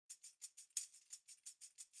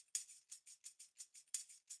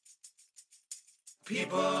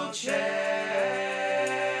People change.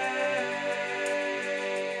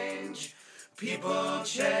 People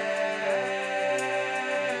change.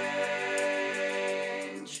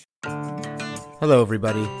 Hello,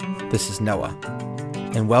 everybody. This is Noah,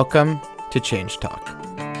 and welcome to Change Talk,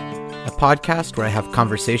 a podcast where I have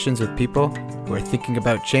conversations with people who are thinking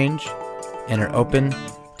about change and are open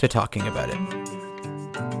to talking about it.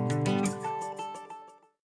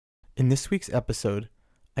 In this week's episode,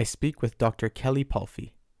 I speak with Dr. Kelly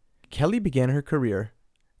Palfy. Kelly began her career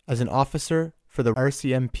as an officer for the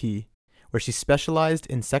RCMP, where she specialized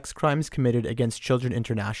in sex crimes committed against children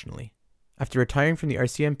internationally. After retiring from the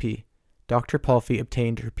RCMP, Dr. Palfy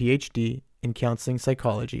obtained her PhD in counseling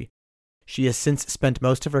psychology. She has since spent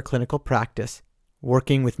most of her clinical practice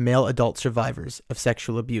working with male adult survivors of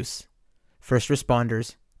sexual abuse, first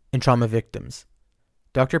responders, and trauma victims.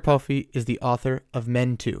 Dr. Palfy is the author of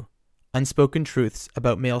Men Too: Unspoken Truths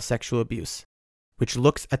About Male Sexual Abuse, which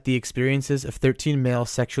looks at the experiences of 13 male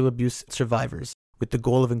sexual abuse survivors with the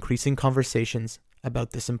goal of increasing conversations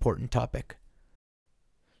about this important topic.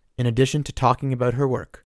 In addition to talking about her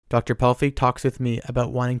work, Dr. Palfy talks with me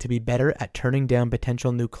about wanting to be better at turning down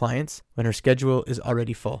potential new clients when her schedule is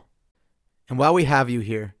already full. And while we have you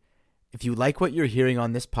here, if you like what you're hearing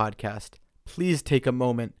on this podcast, please take a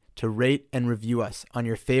moment to rate and review us on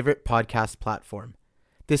your favorite podcast platform.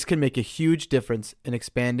 This can make a huge difference in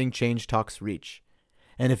expanding Change Talk's reach.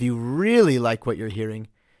 And if you really like what you're hearing,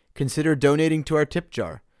 consider donating to our tip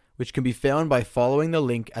jar, which can be found by following the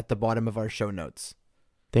link at the bottom of our show notes.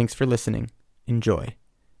 Thanks for listening. Enjoy.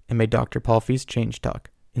 And may Dr. Palfy's Change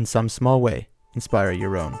Talk, in some small way, inspire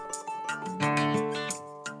your own.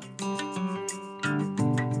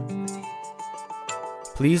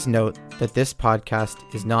 Please note that this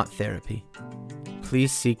podcast is not therapy.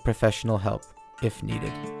 Please seek professional help if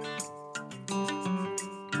needed.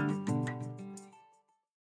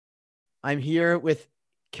 I'm here with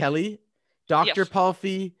Kelly. Dr. Yes.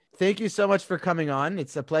 Palfy, thank you so much for coming on.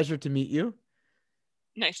 It's a pleasure to meet you.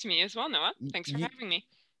 Nice to meet you as well, Noah. Thanks for having me.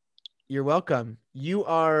 You're welcome. You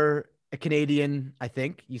are a Canadian, I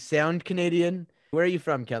think. You sound Canadian. Where are you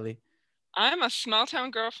from, Kelly? I'm a small town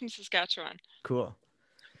girl from Saskatchewan. Cool.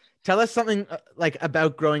 Tell us something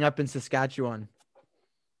about growing up in Saskatchewan.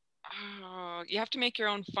 Oh, you have to make your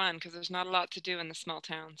own fun because there's not a lot to do in the small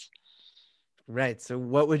towns. Right. So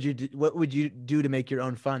what would you do? What would you do to make your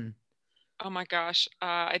own fun? Oh my gosh.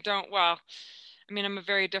 I'm a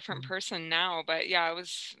very different person now, but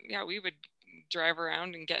we would drive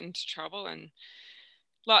around and get into trouble and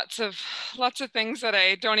lots of things that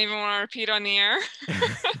I don't even want to repeat on the air.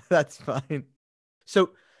 That's fine.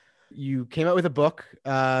 So you came out with a book.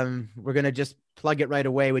 We're going to just plug it right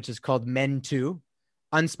away, which is called Men Too: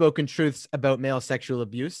 Unspoken Truths About Male Sexual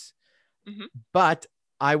Abuse. Mm-hmm. But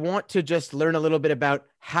I want to just learn a little bit about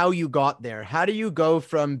how you got there. How do you go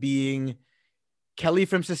from being Kelly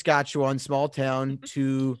from Saskatchewan, small town,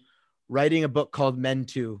 to writing a book called Men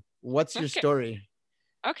Too? What's your story?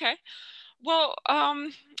 Okay. Well,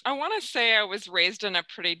 I want to say I was raised in a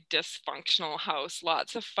pretty dysfunctional house,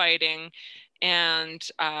 lots of fighting, and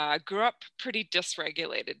grew up pretty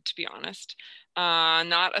dysregulated, to be honest.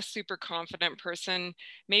 Not a super confident person.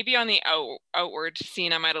 Maybe on the outward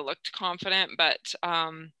scene, I might have looked confident, but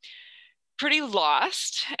pretty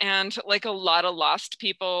lost, and like a lot of lost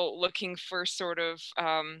people looking for sort of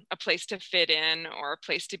a place to fit in or a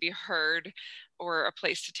place to be heard or a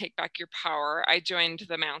place to take back your power. I joined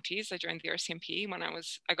the Mounties. I joined the RCMP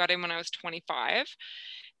I got in when I was 25.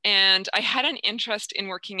 And I had an interest in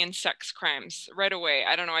working in sex crimes right away.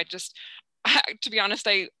 I don't know. To be honest,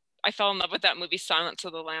 I fell in love with that movie Silence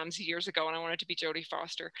of the Lambs years ago, and I wanted to be Jodie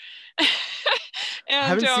Foster. I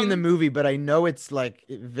haven't seen the movie, but I know it's like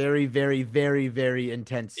very, very, very, very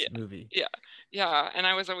intense movie. Yeah. And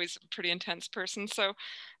I was always a pretty intense person. So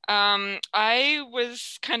I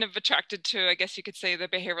was kind of attracted to, I guess you could say, the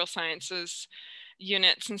behavioral sciences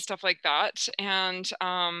units and stuff like that, and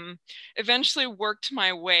eventually worked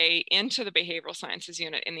my way into the behavioral sciences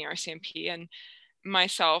unit in the RCMP, and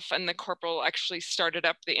myself and the corporal actually started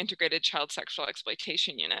up the integrated child sexual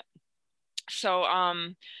exploitation unit. So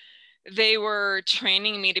they were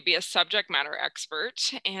training me to be a subject matter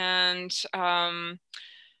expert, and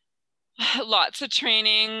lots of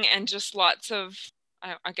training and just lots of,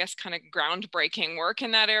 I guess, kind of groundbreaking work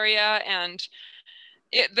in that area. And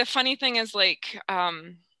the funny thing is, like,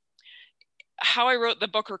 how I wrote the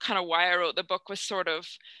book, or kind of why I wrote the book, was sort of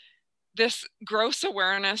this gross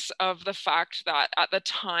awareness of the fact that at the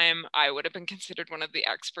time I would have been considered one of the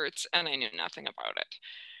experts and I knew nothing about it.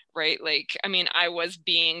 right? Like, I mean, I was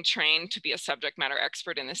being trained to be a subject matter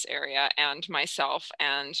expert in this area, and myself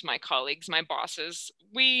and my colleagues, my bosses,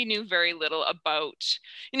 we knew very little about,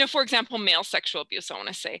 for example, male sexual abuse. I want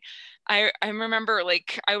to say, I remember,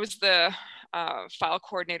 like, I was the file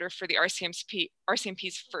coordinator for the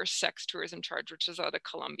RCMP's first sex tourism charge, which is out of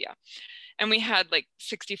Colombia. And we had like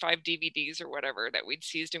 65 DVDs or whatever that we'd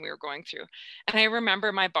seized and we were going through. And I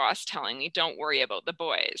remember my boss telling me, don't worry about the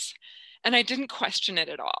boys. And I didn't question it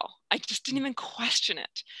at all. I just didn't even question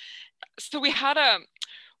it. So we had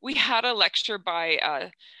a lecture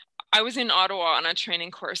by, I was in Ottawa on a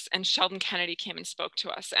training course, and Sheldon Kennedy came and spoke to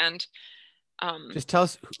us. And Just tell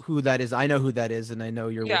us who that is. I know who that is, and I know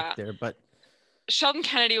your work there, but Sheldon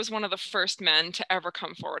Kennedy was one of the first men to ever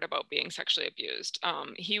come forward about being sexually abused.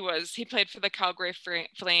 He played for the Calgary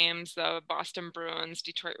Flames, the Boston Bruins,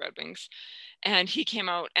 Detroit Red Wings, and he came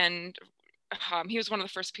out and he was one of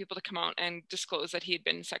the first people to come out and disclose that he had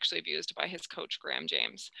been sexually abused by his coach, Graham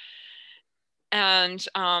James. And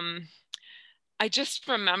I just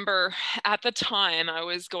remember at the time I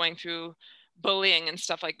was going through bullying and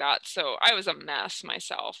stuff like that. So I was a mess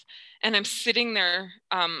myself. And I'm sitting there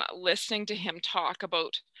listening to him talk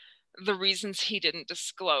about the reasons he didn't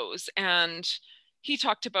disclose. And he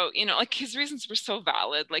talked about, like, his reasons were so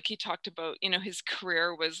valid. Like, he talked about, his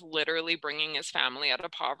career was literally bringing his family out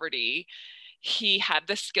of poverty. He had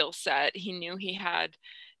the skill set. He knew he had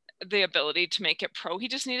the ability to make it pro. He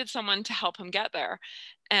just needed someone to help him get there.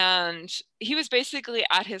 And he was basically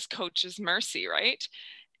at his coach's mercy, right?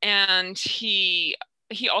 And he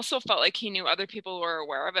also felt like he knew other people were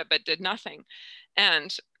aware of it, but did nothing.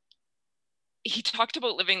 And he talked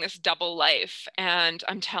about living this double life. And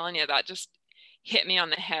I'm telling you, that just hit me on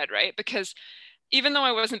the head, right? Because even though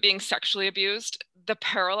I wasn't being sexually abused, the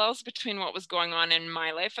parallels between what was going on in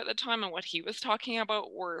my life at the time and what he was talking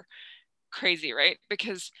about were crazy, right?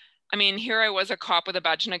 Because I mean, here I was, a cop with a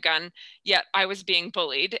badge and a gun, yet I was being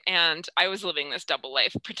bullied, and I was living this double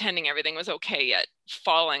life, pretending everything was okay, yet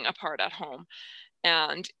falling apart at home,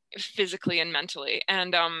 and physically and mentally.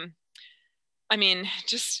 And I mean,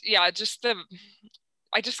 I just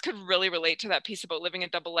could really relate to that piece about living a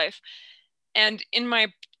double life. And in my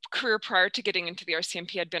career prior to getting into the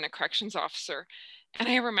RCMP, I'd been a corrections officer. And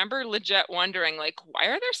I remember legit wondering, like, why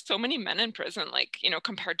are there so many men in prison, like,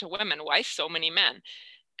 compared to women? Why so many men?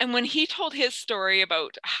 And when he told his story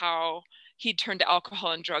about how he turned to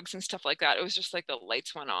alcohol and drugs and stuff like that, it was just like the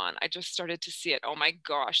lights went on. I just started to see it. Oh my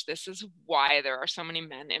gosh, this is why there are so many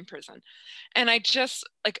men in prison. And I just,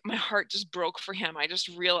 like, my heart just broke for him. I just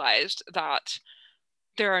realized that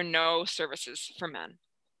there are no services for men.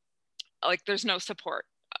 Like, there's no support.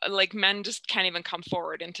 Like, men just can't even come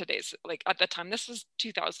forward in today's, like, at the time, this was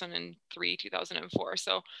 2003, 2004.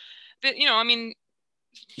 So, I mean,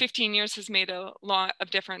 15 years has made a lot of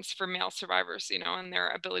difference for male survivors, and their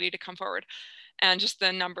ability to come forward, and just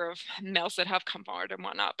the number of males that have come forward and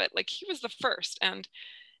whatnot. But like, he was the first, and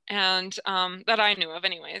that I knew of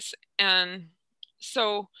anyways. And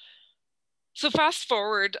so fast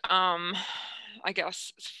forward, I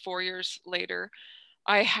guess 4 years later,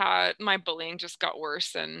 my bullying just got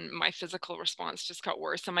worse, and my physical response just got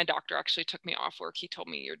worse. And my doctor actually took me off work. He told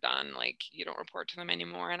me, you're done. Like, you don't report to them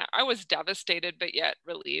anymore. And I was devastated, but yet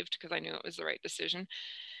relieved, because I knew it was the right decision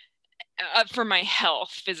for my health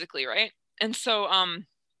physically. Right. And so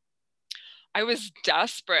I was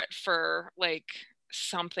desperate for, like,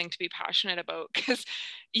 something to be passionate about, because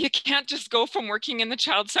you can't just go from working in the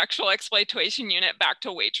child sexual exploitation unit back to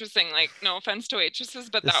waitressing. Like, no offense to waitresses,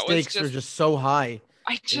 but the stakes were just so high.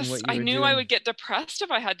 I knew I would get depressed if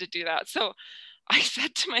I had to do that. So I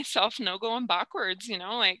said to myself, no going backwards,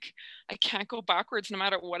 like, I can't go backwards no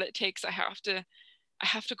matter what it takes. I have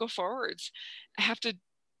to go forwards. I have to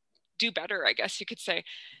do better, I guess you could say.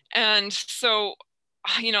 And so,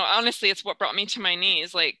 honestly, it's what brought me to my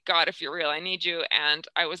knees. Like, God, if you're real, I need you. And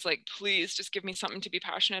I was like, please just give me something to be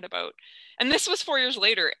passionate about. And this was 4 years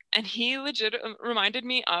later. And he legit reminded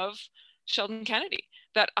me of Sheldon Kennedy,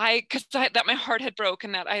 that my heart had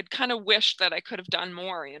broken, that I had kind of wished that I could have done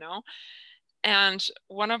more, And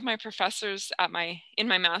one of my professors in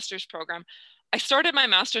my master's program, I started my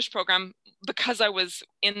master's program because I was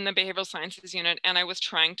in the behavioral sciences unit, and I was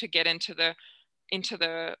trying to get into the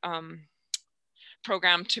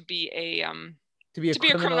program to be a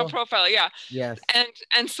criminal profiler. Yeah. Yes.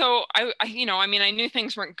 And so I I knew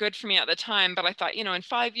things weren't good for me at the time, but I thought, in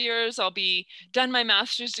 5 years I'll be done my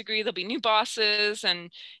master's degree. There'll be new bosses,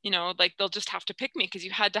 and, like, they'll just have to pick me, because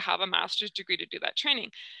you had to have a master's degree to do that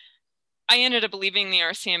training. I ended up leaving the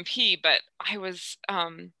RCMP, but I was,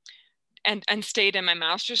 and stayed in my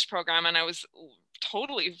master's program, and I was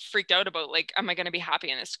totally freaked out about, like, am I going to be happy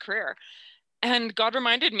in this career? And God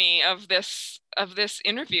reminded me of this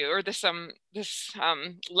interview, or this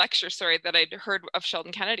lecture, sorry, that I'd heard of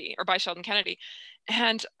Sheldon Kennedy, or by Sheldon Kennedy.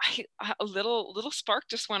 And a little spark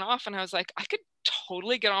just went off, and I was like, I could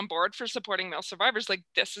totally get on board for supporting male survivors. Like,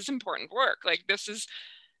 this is important work. Like, this is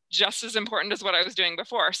just as important as what I was doing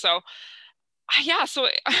before. So yeah, so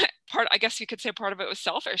I guess you could say part of it was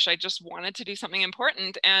selfish. I just wanted to do something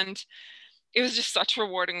important, and it was just such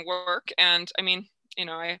rewarding work. And I mean,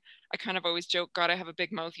 I kind of always joke, God, I have a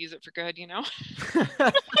big mouth, use it for good,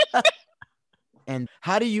 And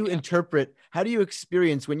how do you how do you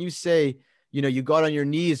experience when you say, you got on your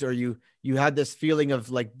knees, or you had this feeling of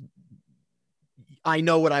like, I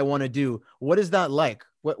know what I want to do? What is that like?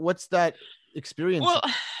 What's that experience? Well,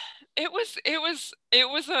 it was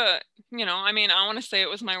I mean, I want to say it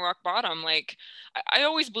was my rock bottom. Like, I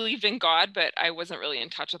always believed in God, but I wasn't really in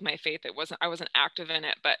touch with my faith. I wasn't active in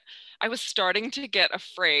it, but I was starting to get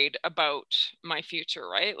afraid about my future,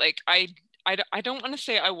 right? Like, I don't want to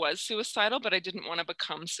say I was suicidal, but I didn't want to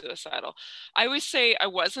become suicidal. I always say I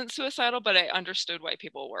wasn't suicidal, but I understood why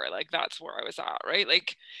people were. Like, that's where I was at, right?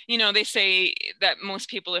 Like, they say that most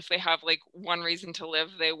people, if they have like one reason to live,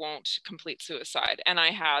 they won't complete suicide. And I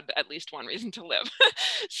had at least one reason to live.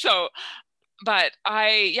 So, but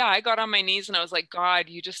I got on my knees and I was like, God,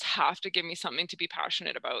 you just have to give me something to be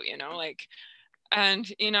passionate about, like,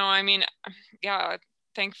 and, I mean, yeah,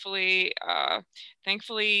 thankfully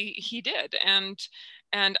he did. And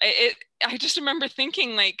I just remember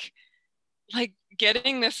thinking, like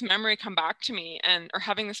getting this memory come back to me, or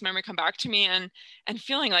having this memory come back to me, and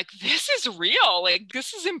feeling like, this is real, like,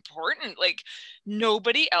 this is important, like,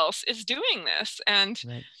 nobody else is doing this. And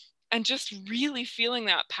Right. and just really feeling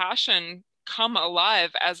that passion come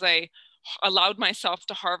alive as I allowed myself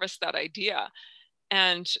to harvest that idea.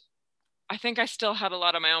 And I think I still had a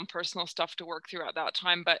lot of my own personal stuff to work through at that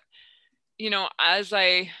time. But, as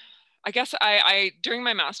I guess I during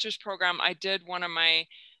my master's program, I did one of my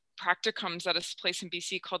practicums at a place in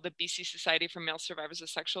BC called the BC Society for Male Survivors of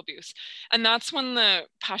Sexual Abuse. And that's when the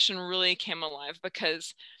passion really came alive,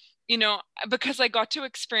 because I got to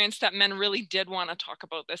experience that men really did want to talk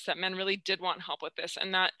about this, that men really did want help with this,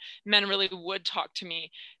 and that men really would talk to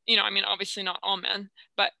me. I mean, obviously not all men,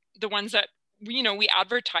 but the ones that, we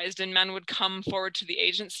advertised, and men would come forward to the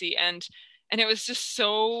agency, and it was just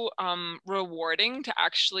so rewarding to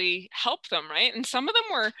actually help them, right? And some of them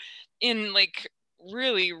were in like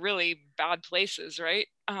really, really bad places, right?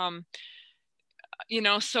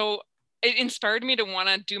 So it inspired me to want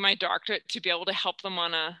to do my doctorate, to be able to help them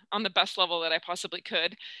on the best level that I possibly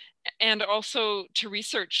could. And also to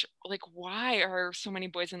research, like, why are so many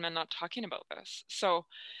boys and men not talking about this? So,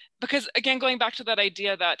 because again, going back to that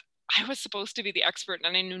idea that I was supposed to be the expert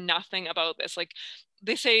and I knew nothing about this. Like,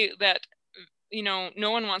 they say that, no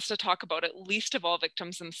one wants to talk about it, least of all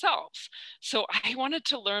victims themselves. So I wanted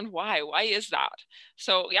to learn why. Why is that?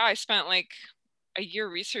 So yeah, I spent like a year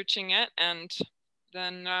researching it, and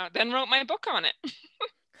then wrote my book on it.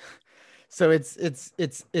 So it's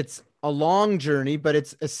a long journey, but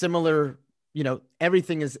it's a similar,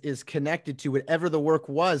 everything is connected to whatever the work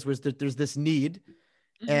was that there's this need,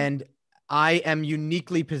 and I am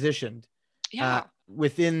uniquely positioned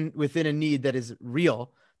within a need that is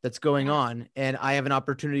real, that's going on. And I have an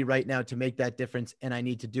opportunity right now to make that difference, and I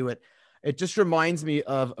need to do it. It just reminds me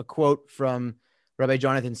of a quote from Rabbi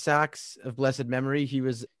Jonathan Sachs of blessed memory. He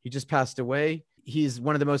just passed away. He's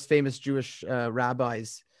one of the most famous Jewish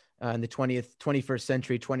rabbis in the 21st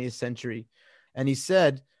century, 20th century. And he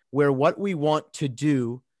said, where what we want to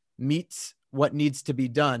do meets what needs to be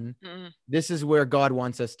done, this is where God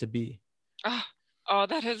wants us to be. Oh,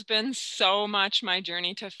 that has been so much my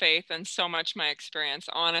journey to faith, and so much my experience.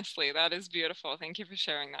 Honestly, that is beautiful. Thank you for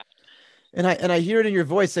sharing that. And I hear it in your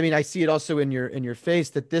voice. I mean, I see it also in your face,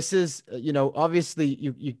 that this is, obviously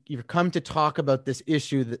you've come to talk about this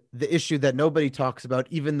issue, the issue that nobody talks about,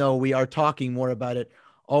 even though we are talking more about it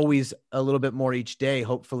always a little bit more each day,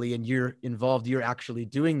 hopefully. And you're involved, you're actually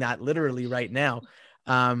doing that literally right now.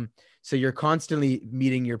 So you're constantly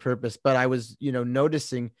meeting your purpose. But I was,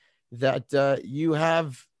 noticing that you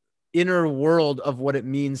have inner world of what it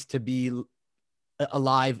means to be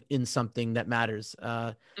alive in something that matters.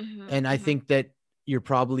 And I think that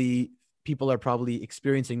people are probably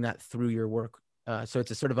experiencing that through your work. So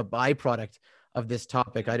it's a sort of a byproduct of this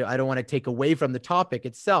topic. I don't want to take away from the topic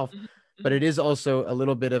itself, but it is also a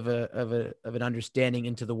little bit of an understanding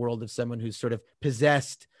into the world of someone who's sort of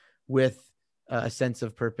possessed with a sense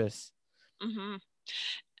of purpose. And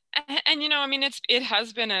I mean, it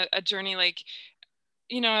has been a journey. Like,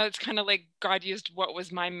 it's kind of like God used what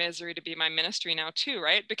was my misery to be my ministry now too,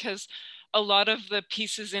 right? Because a lot of the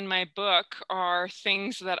pieces in my book are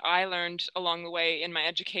things that I learned along the way in my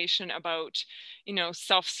education about,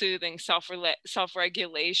 self-soothing,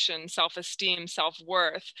 self-regulation, self-esteem,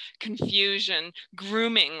 self-worth, confusion,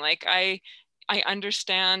 grooming. Like I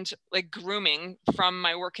understand like grooming from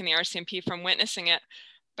my work in the RCMP, from witnessing it,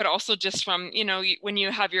 but also just from, when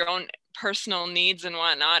you have your own personal needs and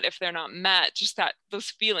whatnot, if they're not met, just those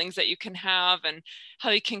feelings that you can have and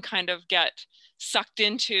how you can kind of get sucked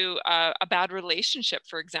into a bad relationship,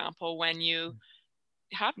 for example, when you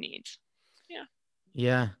have needs. Yeah.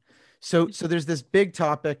 Yeah. So there's this big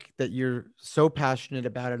topic that you're so passionate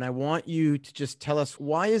about, and I want you to just tell us,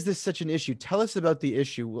 why is this such an issue? Tell us about the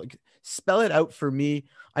issue. Like, spell it out for me.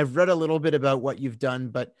 I've read a little bit about what you've done,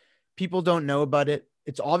 but people don't know about it.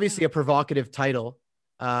 It's obviously a provocative title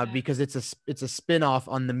because it's a spin-off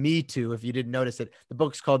on the Me Too, if you didn't notice it. The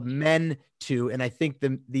book's called Men Too, and I think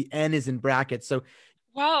the N is in brackets. So,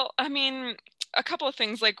 well, I mean, a couple of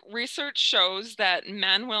things. Like, research shows that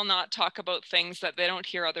men will not talk about things that they don't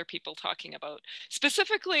hear other people talking about.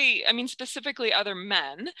 Specifically other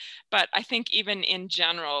men, but I think even in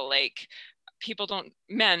general, like,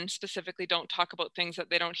 men specifically don't talk about things that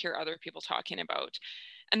they don't hear other people talking about.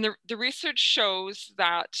 And the research shows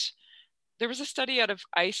that there was a study out of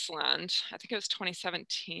Iceland, I think it was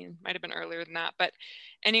 2017, might have been earlier than that. But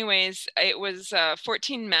anyways, it was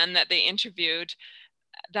 14 men that they interviewed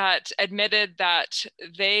that admitted that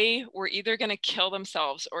they were either going to kill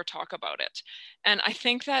themselves or talk about it. And I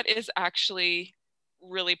think that is actually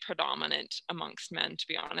really predominant amongst men, to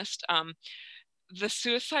be honest. The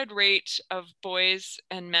suicide rate of boys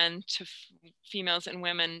and men to females and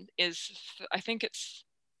women is, I think it's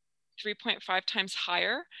 3.5 times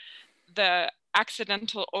higher. The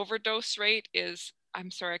accidental overdose rate is,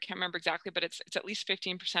 I'm sorry, I can't remember exactly, but it's at least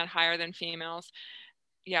 15% higher than females.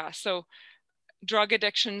 Yeah, so drug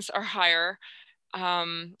addictions are higher.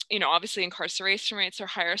 Obviously incarceration rates are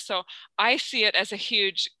higher. So I see it as a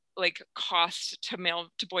huge like cost to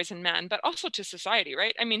boys and men, but also to society,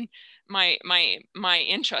 right? I mean, my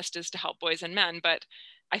interest is to help boys and men, but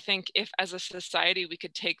I think if as a society we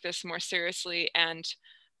could take this more seriously and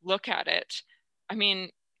look at it, I mean,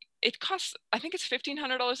 it costs, I think it's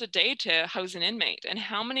 $1,500 a day to house an inmate. And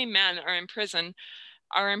how many men are in prison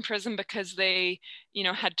because they,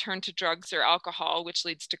 had turned to drugs or alcohol, which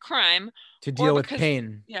leads to crime, to deal with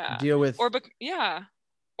pain,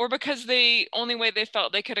 or because the only way they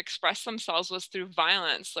felt they could express themselves was through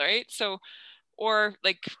violence, right? So, or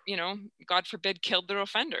like, God forbid, killed their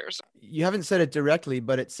offenders. You haven't said it directly,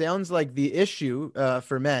 but it sounds like the issue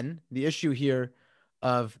for men, the issue here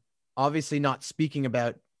of obviously not speaking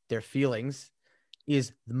about their feelings,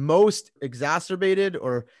 is most exacerbated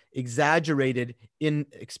or exaggerated in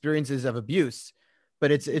experiences of abuse.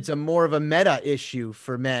 But it's a more of a meta issue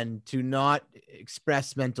for men to not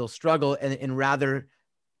express mental struggle and rather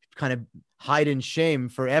kind of hide in shame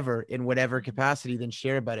forever in whatever capacity than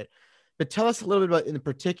share about it. But tell us a little bit about, in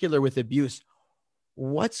particular with abuse,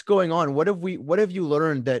 what's going on? What have you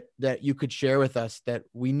learned that you could share with us that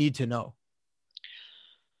we need to know?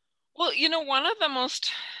 Well, one of the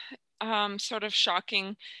most sort of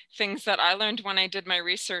shocking things that I learned when I did my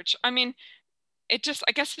research, I mean, I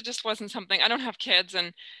guess it just wasn't something, I don't have kids,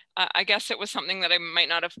 and I guess it was something that I might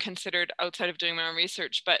not have considered outside of doing my own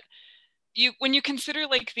research, but when you consider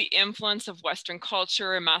like the influence of Western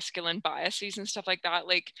culture and masculine biases and stuff like that,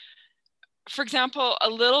 like, for example, a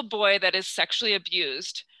little boy that is sexually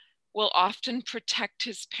abused will often protect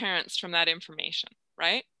his parents from that information,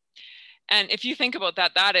 right? And if you think about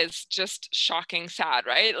that, that is just shocking, sad,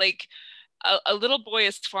 right? Like a little boy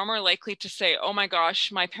is far more likely to say, oh my gosh,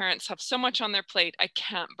 my parents have so much on their plate, I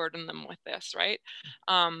can't burden them with this, right?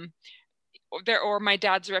 Or my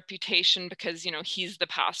dad's reputation because, he's the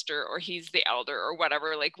pastor or he's the elder or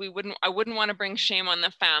whatever. Like I wouldn't want to bring shame on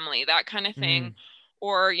the family, that kind of thing.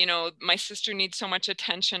 Or, my sister needs so much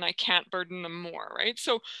attention, I can't burden them more, right?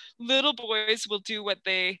 So little boys will do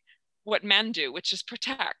what men do, which is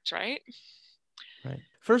protect, right? Right.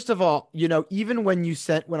 First of all, even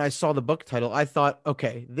when I saw the book title, I thought,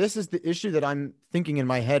 okay, this is the issue that I'm thinking in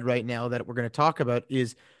my head right now that we're going to talk about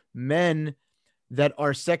is men that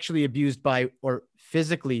are sexually abused by, or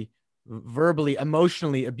physically, verbally,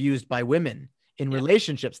 emotionally abused by women in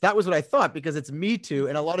relationships. That was what I thought, because it's Me Too,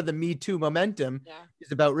 and a lot of the Me Too momentum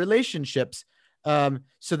is about relationships.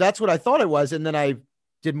 So that's what I thought it was. And then I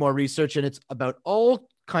did more research, and it's about all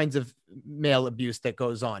kinds of male abuse that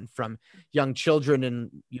goes on, from young children, and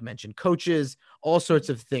you mentioned coaches, all sorts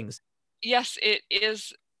of things. Yes, it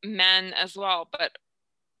is men as well, but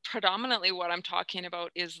predominantly what I'm talking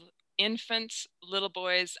about is infants, little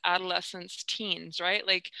boys, adolescents, teens, right?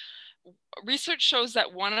 Like research shows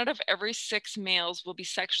that 1 out of every 6 males will be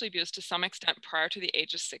sexually abused to some extent prior to the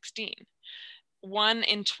age of 16. 1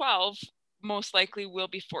 in 12 most likely will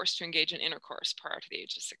be forced to engage in intercourse prior to the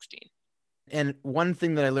age of 16. And one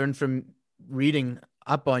thing that I learned from reading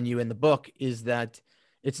up on you in the book is that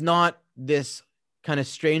it's not this kind of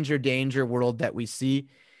stranger danger world that we see.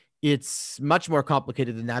 It's much more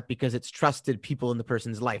complicated than that because it's trusted people in the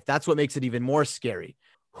person's life. That's what makes it even more scary.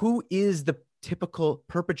 Who is the typical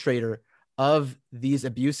perpetrator of these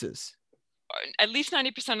abuses? At least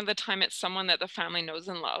 90% of the time, it's someone that the family knows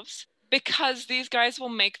and loves, because these guys will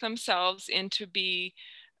make themselves into be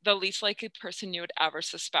the least likely person you would ever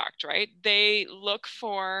suspect, right? They look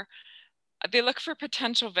for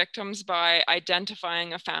potential victims by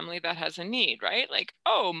identifying a family that has a need, right? Like,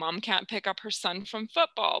 oh, mom can't pick up her son from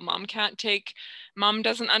football. Mom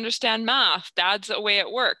doesn't understand math. Dad's away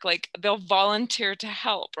at work. Like, they'll volunteer to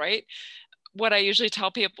help, right? What I usually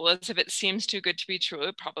tell people is if it seems too good to be true,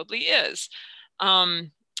 it probably is.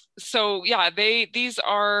 So yeah, these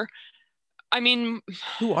are, I mean,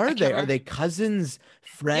 who are they? Are they cousins,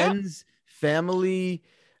 friends, family,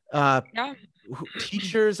 yeah,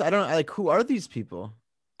 teachers? I don't like, who are these people?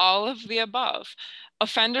 all of the above.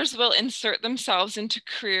 Offenders will insert themselves into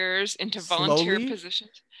careers, into volunteer Slowly?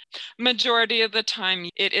 positions. Majority of the time,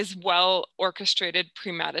 it is well orchestrated,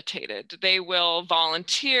 premeditated. They will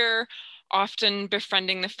volunteer, often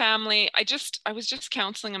befriending the family. I was just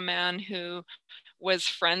counseling a man who was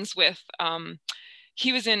friends with,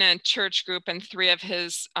 he was in a church group, and three of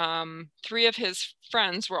his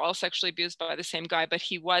friends were all sexually abused by the same guy, but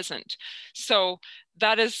he wasn't. So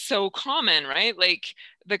that is so common, right? Like,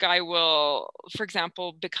 the guy will, for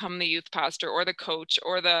example, become the youth pastor or the coach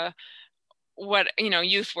or the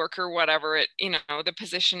youth worker, whatever the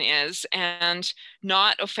position is, and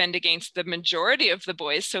not offend against the majority of the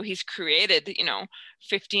boys. So he's created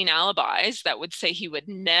 15 alibis that would say he would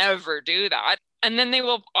never do that. And then they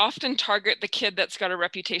will often target the kid that's got a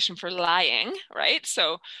reputation for lying, right?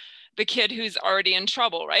 So the kid who's already in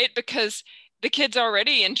trouble, right? Because the kid's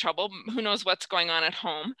already in trouble. Who knows what's going on at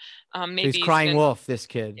home? Maybe he's crying wolf, this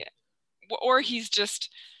kid. Yeah, or he's just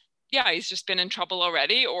been in trouble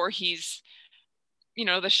already, or he's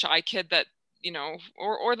the shy kid that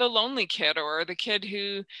or the lonely kid, or the kid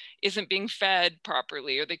who isn't being fed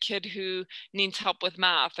properly, or the kid who needs help with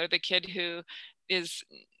math, or the kid who is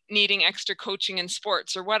needing extra coaching in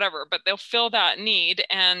sports or whatever. But they'll fill that need.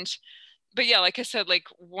 But yeah, like I said, like,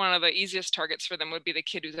 one of the easiest targets for them would be the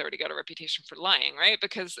kid who's already got a reputation for lying, right?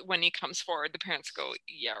 Because when he comes forward, the parents go,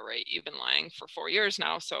 yeah, right, you've been lying for 4 years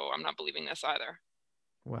now, so I'm not believing this either.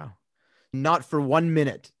 Wow. Not for 1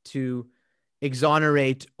 minute to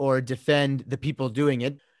exonerate or defend the people doing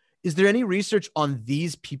it. Is there any research on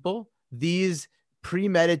these people, these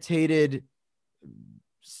premeditated,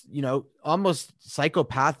 almost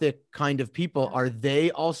psychopathic kind of people? Are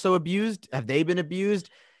they also abused? Have they been abused?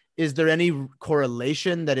 Is there any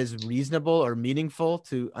correlation that is reasonable or meaningful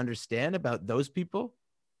to understand about those people?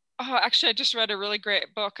 Oh, actually, I just read a really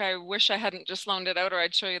great book. I wish I hadn't just loaned it out, or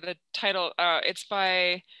I'd show you the title. It's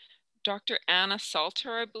by Dr. Anna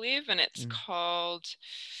Salter, I believe, and it's called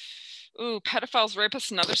Pedophiles,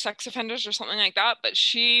 Rapists, and Other Sex Offenders, or something like that. But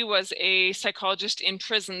she was a psychologist in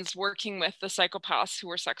prisons working with the psychopaths who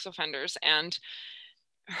were sex offenders. And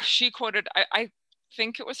she quoted, I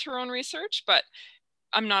think it was her own research, but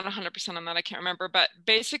I'm not 100% on that. I can't remember. But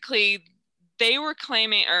basically, they were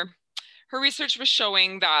claiming, or her research was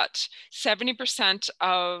showing that 70%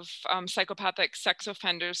 of psychopathic sex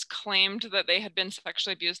offenders claimed that they had been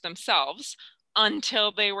sexually abused themselves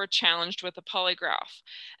until they were challenged with a polygraph.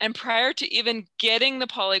 And prior to even getting the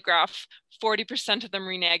polygraph, 40% of them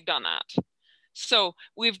reneged on that. So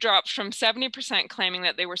we've dropped from 70% claiming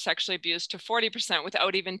that they were sexually abused to 40%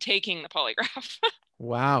 without even taking the polygraph.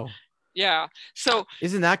 Wow. Yeah. So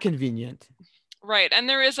isn't that convenient? Right. And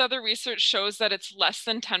there is other research shows that it's less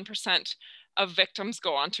than 10% of victims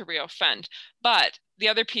go on to reoffend. But the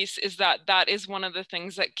other piece is that is one of the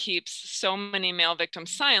things that keeps so many male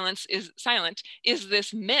victims silent is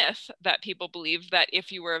this myth that people believe that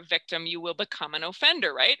if you were a victim, you will become an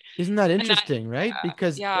offender, right? Isn't that interesting, right?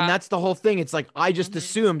 Because and that's the whole thing. It's like, I just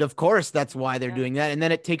assumed, of course, that's why they're doing that. And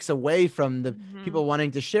then it takes away from the people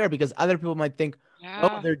wanting to share, because other people might think,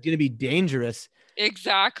 oh, they're going to be dangerous.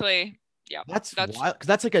 Exactly. Yeah. That's wild, because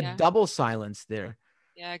that's like a double silence there.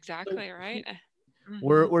 Yeah, exactly. So, right.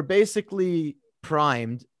 We're basically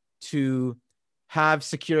primed to have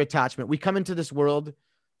secure attachment. We come into this world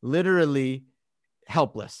literally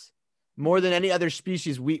helpless. more than any other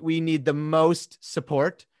species, we need the most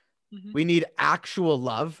support. Mhm. We need actual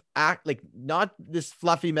love, like not this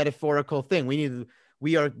fluffy metaphorical thing.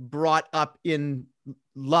 We are brought up in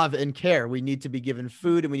love and care. We need to be given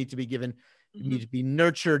food, and we need to be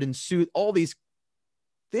nurtured and soothed. All these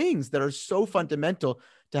things that are so fundamental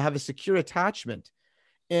to have a secure attachment.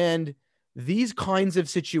 And these kinds of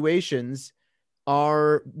situations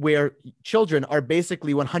are where children are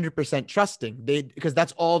basically 100% trusting. Because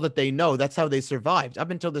that's all that they know. That's how they survived. Up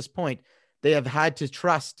until this point, they have had to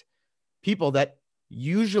trust people that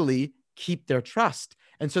usually keep their trust.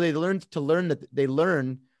 And so they learn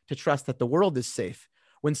to trust that the world is safe.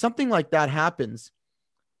 When something like that happens,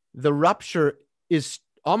 the rupture is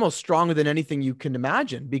almost stronger than anything you can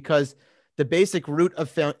imagine, because the basic root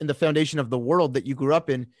in the foundation of the world that you grew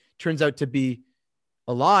up in turns out to be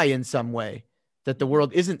a lie in some way, that the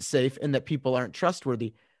world isn't safe and that people aren't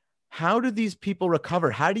trustworthy. How do these people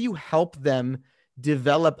recover? How do you help them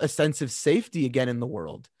develop a sense of safety again in the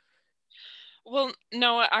world? Well,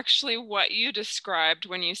 Noah, actually, what you described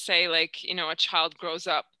when you say, like, a child grows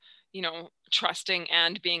up, trusting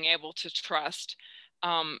and being able to trust,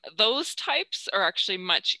 those types are actually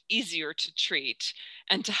much easier to treat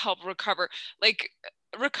and to help recover. Like,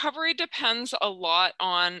 recovery depends a lot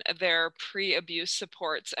on their pre-abuse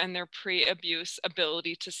supports and their pre-abuse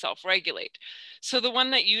ability to self-regulate. So the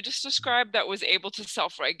one that you just described that was able to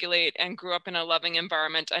self-regulate and grew up in a loving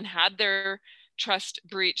environment and had their trust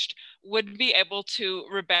breached would be able to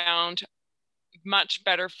rebound much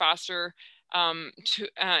better, faster,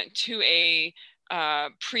 to a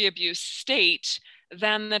pre-abuse state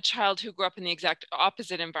than the child who grew up in the exact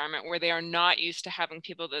opposite environment, where they are not used to having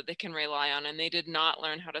people that they can rely on, and they did not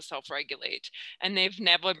learn how to self-regulate, and they've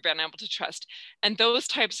never been able to trust. And those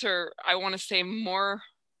types are, I want to say, more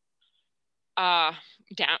I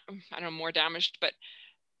don't know, more damaged, but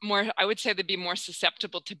more, I would say they'd be more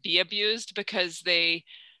susceptible to be abused, because they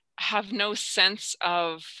have no sense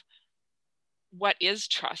of what is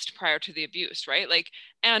trust prior to the abuse, right? Like,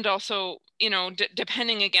 and also,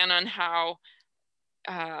 depending again on how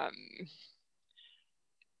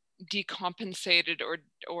decompensated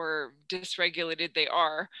or dysregulated they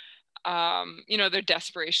are, their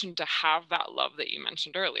desperation to have that love that you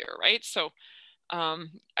mentioned earlier, right? So,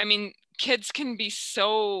 I mean, kids can be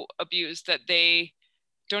so abused that they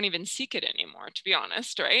don't even seek it anymore, to be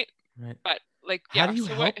honest, right? Right. But like, How yeah, do you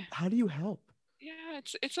so help? what? How do you help? Yeah,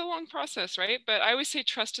 it's a long process, right? But I always say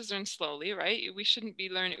trust is earned slowly, right? We shouldn't be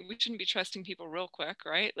trusting people real quick,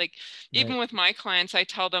 right? Like, Right. even with my clients, I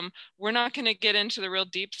tell them we're not going to get into the real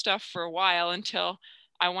deep stuff for a while until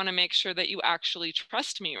I want to make sure that you actually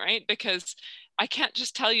trust me, right? Because I can't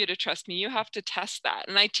just tell you to trust me. You have to test that.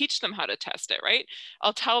 And I teach them how to test it, right?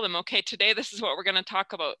 I'll tell them, okay, today this is what we're going to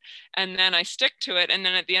talk about. And then I stick to it. And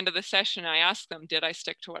then at the end of the session, I ask them, did I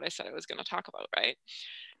stick to what I said I was going to talk about, right?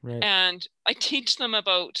 Right. And I teach them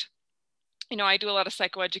about, I do a lot of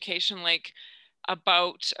psychoeducation, like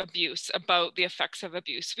about abuse, about the effects of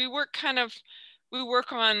abuse. We work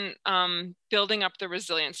on building up their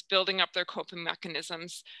resilience, building up their coping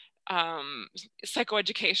mechanisms,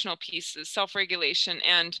 psychoeducational pieces, self-regulation,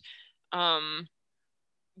 and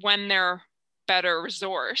when they're better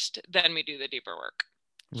resourced, then we do the deeper work.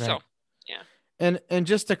 Right. So, yeah. And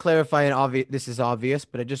just to clarify, this is obvious,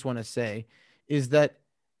 but I just want to say, is that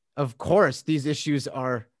of course these issues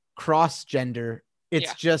are cross gender. It's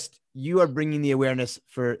Yeah. just you are bringing the awareness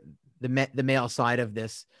for the male side of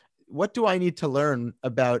this. What do I need to learn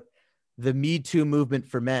about the Me Too movement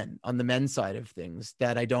for men on the men's side of things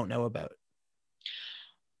that I don't know about?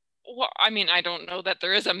 Well, I mean, I don't know that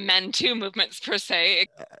there is a Men Too movement per se.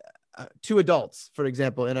 Two adults, for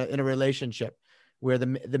example, in a relationship where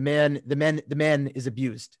the man is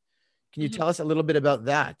abused. Can you tell us a little bit about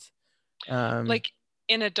that? Like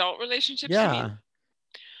in adult relationships, you mean? Yeah.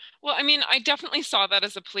 Well, I mean, I definitely saw that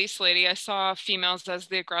as a police lady. I saw females as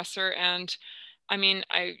the aggressor, and I mean,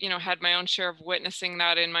 I, had my own share of witnessing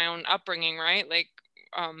that in my own upbringing, right? Like,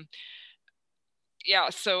 yeah,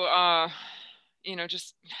 so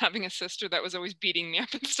just having a sister that was always beating me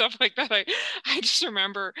up and stuff like that. I just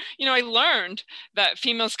remember, I learned that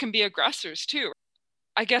females can be aggressors too.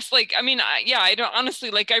 I guess, like, I mean, I don't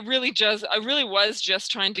honestly, like, I really was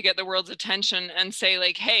just trying to get the world's attention and say,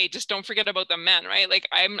 like, hey, just don't forget about the men, right? Like,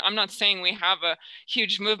 I'm not saying we have a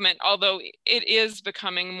huge movement, although it is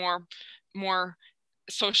becoming more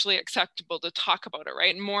socially acceptable to talk about it,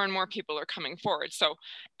 right? And more people are coming forward. So,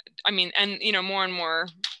 I mean, and more and more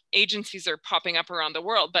agencies are popping up around the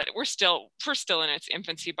world, but we're still in its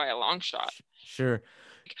infancy by a long shot. Sure.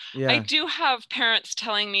 I Yeah. do have parents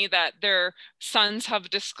telling me that their sons have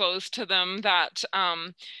disclosed to them that,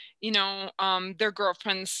 their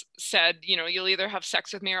girlfriends said, you'll either have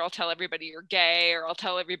sex with me or I'll tell everybody you're gay, or I'll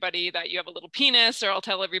tell everybody that you have a little penis, or I'll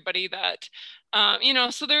tell everybody that,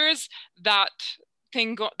 so there is that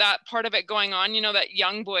that part of it going on, that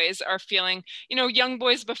young boys are feeling, young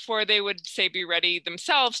boys before they would say be ready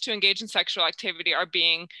themselves to engage in sexual activity are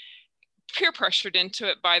being peer pressured into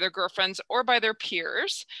it by their girlfriends or by their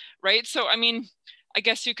peers, right? So, I mean, I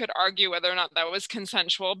guess you could argue whether or not that was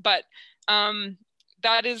consensual, but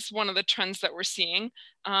that is one of the trends that we're seeing.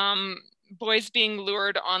 Boys being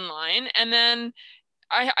lured online. And then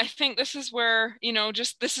I think this is where,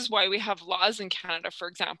 this is why we have laws in Canada, for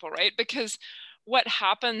example, right? Because what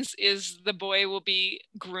happens is the boy will be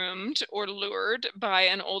groomed or lured by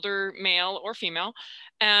an older male or female,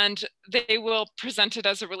 and they will present it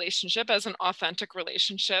as a relationship, as an authentic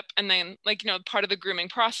relationship. And then, part of the grooming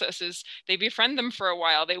process is they befriend them for a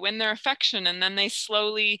while, they win their affection, and then they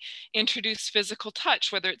slowly introduce physical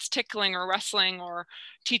touch, whether it's tickling or wrestling or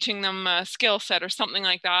teaching them a skill set or something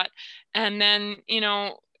like that. And then,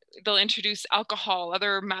 they'll introduce alcohol,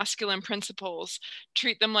 other masculine principles,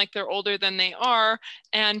 treat them like they're older than they are,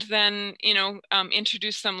 and then,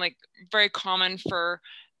 introduce them, like very common for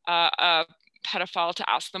a pedophile to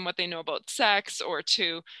ask them what they know about sex, or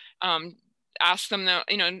to ask them,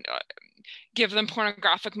 give them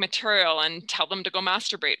pornographic material and tell them to go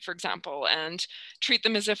masturbate, for example, and treat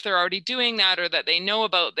them as if they're already doing that, or that they know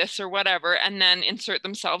about this or whatever, and then insert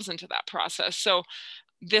themselves into that process. So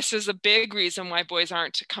this is a big reason why boys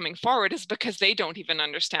aren't coming forward, is because they don't even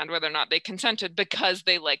understand whether or not they consented, because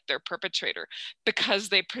they like their perpetrator, because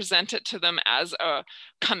they present it to them as a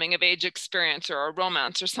coming of age experience or a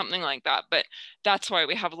romance or something like that. But that's why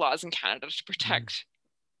we have laws in Canada to protect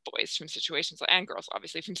boys from situations, and girls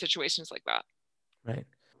obviously, from situations like that. Right.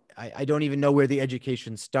 I don't even know where the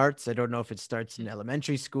education starts. I don't know if it starts in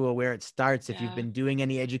elementary school, where it starts, if you've been doing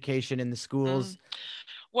any education in the schools.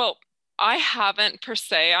 Well, I haven't per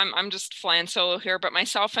se. I'm just flying solo here, but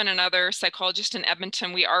myself and another psychologist in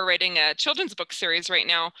Edmonton, we are writing a children's book series right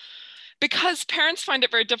now, because parents find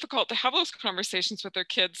it very difficult to have those conversations with their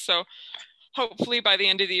kids. So hopefully by the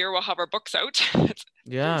end of the year, we'll have our books out. It's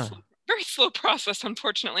very slow process,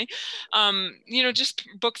 unfortunately. Just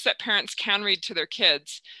books that parents can read to their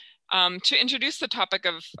kids, to introduce the topic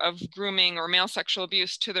of grooming or male sexual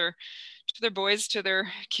abuse to their boys, to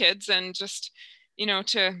their kids, and just,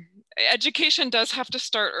 education does have to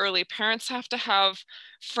start early. Parents have to have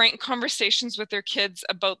frank conversations with their kids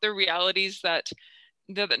about the realities that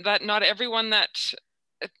not everyone that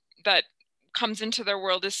comes into their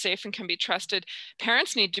world is safe and can be trusted.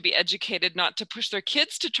 Parents need to be educated not to push their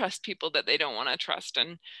kids to trust people that they don't want to trust,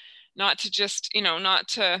 and not to just,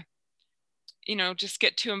 just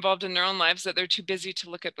get too involved in their own lives that they're too busy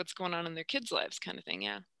to look at what's going on in their kids' lives, kind of thing.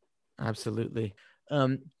 Yeah. Absolutely.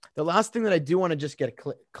 The last thing that I do want to just get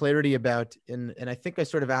clarity about, and I think I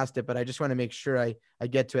sort of asked it, but I just want to make sure I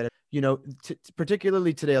get to it.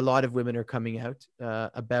 Particularly today, a lot of women are coming out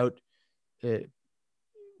about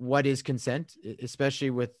what is consent, especially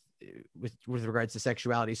with regards to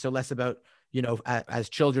sexuality. So less about, as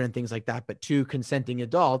children and things like that, but to consenting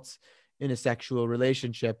adults in a sexual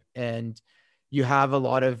relationship. And you have a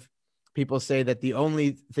lot of people say that the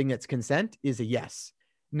only thing that's consent is a yes.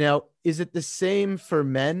 Now, is it the same for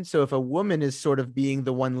men? So if a woman is sort of being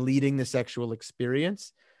the one leading the sexual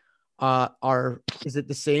experience, is it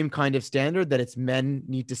the same kind of standard that it's men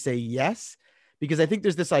need to say yes? Because I think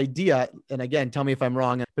there's this idea, and again, tell me if I'm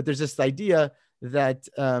wrong, but there's this idea that,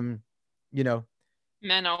 men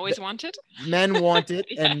always want it. Men want it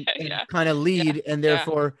and kind of lead, and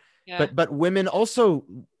therefore, but women also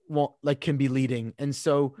can be leading. And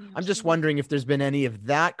so I'm just wondering if there's been any of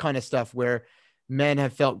that kind of stuff where men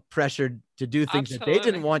have felt pressured to do things that they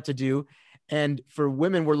didn't want to do. And for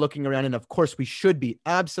women, we're looking around, and of course we should be.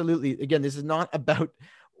 Absolutely. Again, this is not about,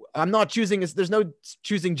 I'm not choosing, there's no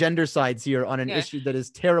choosing gender sides here on an issue that is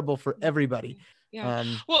terrible for everybody. Yeah.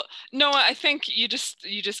 Well, Noah, I think you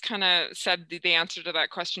just kind of said the answer to that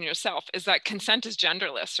question yourself, is that consent is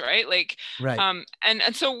genderless, right? Right.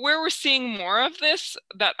 And so where we're seeing more of this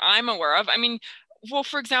that I'm aware of, I mean, well,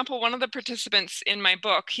 for example, one of the participants in my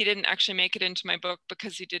book, he didn't actually make it into my book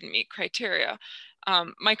because he didn't meet criteria.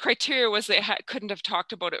 My criteria was they couldn't have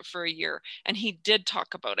talked about it for a year, and he did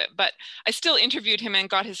talk about it. But I still interviewed him and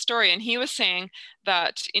got his story, and he was saying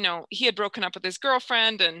that, you know, he had broken up with his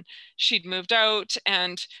girlfriend and she'd moved out,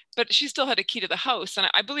 but she still had a key to the house. And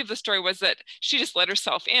I believe the story was that she just let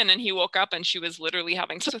herself in, and he woke up and she was literally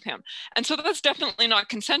having sex with him. And so that's definitely not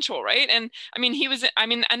consensual, right? And I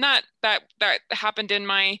mean, and that happened in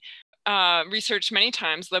my research many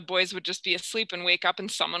times. The boys would just be asleep and wake up and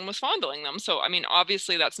someone was fondling them. So, I mean,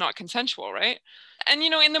 obviously that's not consensual, right? And, you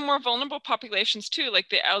know, in the more vulnerable populations too, like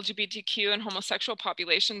the LGBTQ and homosexual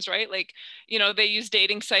populations, right? Like, you know, they use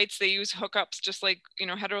dating sites, they use hookups just like, you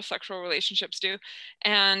know, heterosexual relationships do.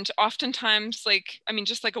 And oftentimes, like, I mean,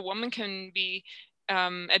 just like a woman can be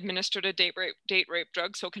administered a date rape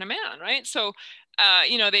drug, so can a man, right? So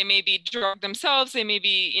you know, they may be drugged themselves, they may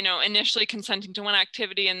be, you know, initially consenting to one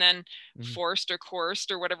activity and then forced or coerced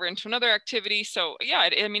or whatever into another activity. So yeah,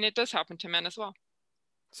 I mean, it does happen to men as well.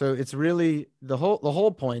 So it's really the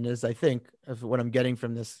whole point is, I think, of what I'm getting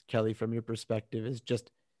from this, Kelly, from your perspective, is just,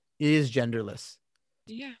 it is genderless.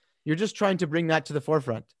 Yeah. You're just trying to bring that to the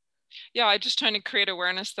forefront. Yeah, I'm just trying to create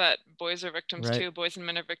awareness that boys are victims too, boys and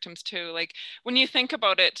men are victims too. Like when you think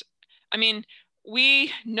about it, I mean,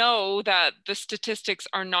 we know that the statistics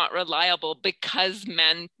are not reliable because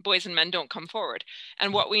boys and men don't come forward.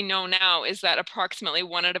 And what we know now is that approximately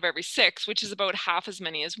 1 out of every 6, which is about half as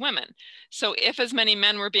many as women. So if as many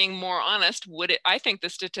men were being more honest, I think the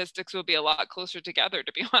statistics would be a lot closer together,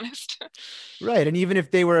 to be honest. Right. And even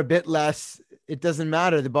if they were a bit less, it doesn't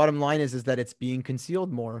matter. The bottom line is that it's being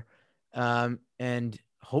concealed more. And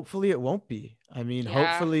hopefully it won't be. I mean,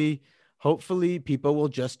 hopefully people will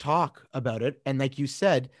just talk about it. And like you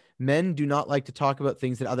said, men do not like to talk about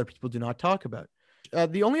things that other people do not talk about.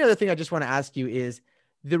 The only other thing I just want to ask you is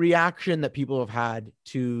the reaction that people have had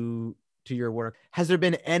to your work. Has there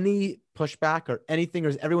been any pushback or anything, or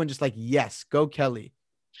is everyone just like, yes, go Kelly?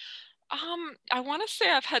 I want to say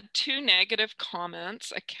I've had 2 negative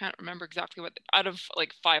comments. I can't remember exactly what, out of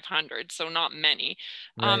like 500, so not many.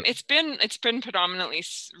 Right. It's been predominantly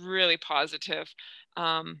really positive.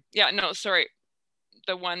 Yeah, no, sorry.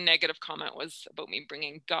 The one negative comment was about me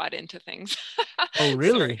bringing God into things. Oh,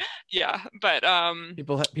 really? Yeah, but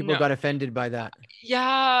people no. got offended by that.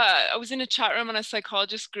 Yeah, I was in a chat room on a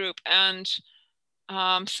psychologist group, and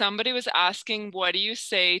somebody was asking, what do you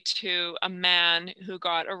say to a man who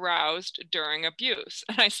got aroused during abuse?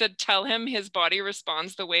 And I said, tell him his body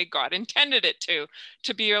responds the way God intended it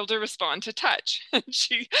to be able to respond to touch. And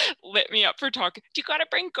she lit me up for talking. Do you got to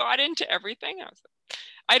bring God into everything?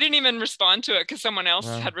 I didn't even respond to it because someone else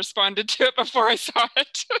had responded to it before I saw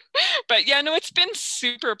it. But yeah, no, it's been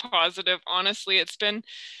super positive. Honestly, it's been,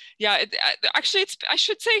 yeah, actually, I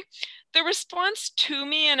should say, the response to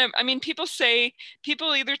me, and I mean, people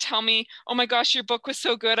either tell me, oh my gosh, your book was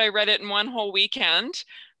so good, I read it in one whole weekend,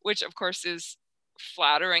 which of course is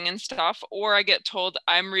flattering and stuff, or I get told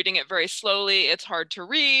I'm reading it very slowly, it's hard to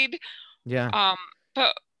read. Yeah.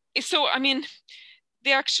 But so, I mean,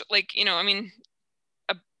 the actual, like, you know, I mean,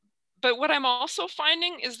 but what I'm also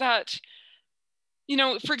finding is that, you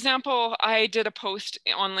know, for example, I did a post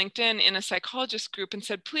on LinkedIn in a psychologist group and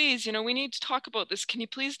said, please, you know, we need to talk about this. Can you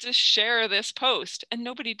please just share this post? And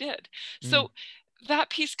nobody did. So that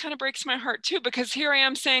piece kind of breaks my heart too, because here I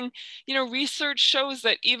am saying, you know, research shows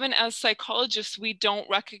that even as psychologists, we don't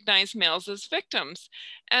recognize males as victims.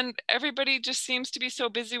 And everybody just seems to be so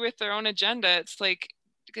busy with their own agenda. It's like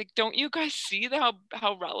don't you guys see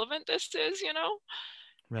how relevant this is, you know?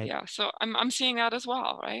 Right. Yeah. So I'm seeing that as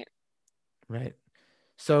well. Right. Right.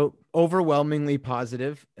 So overwhelmingly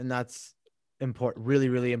positive, and that's important, really,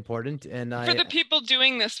 really important. And for the people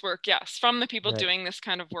doing this work, yes, from the people doing this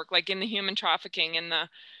kind of work, like in the human trafficking, in the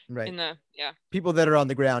people that are on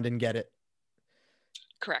the ground and get it.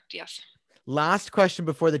 Correct. Yes. Last question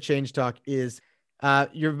before the change talk is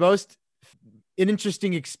your most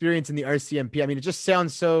interesting experience in the RCMP. I mean, it just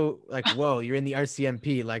sounds so like, whoa, you're in the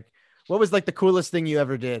RCMP. Like, what was like the coolest thing you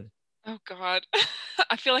ever did? Oh God.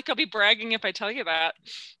 I feel like I'll be bragging if I tell you that.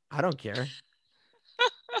 I don't care.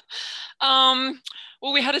 Well,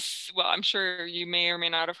 I'm sure you may or may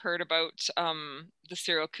not have heard about the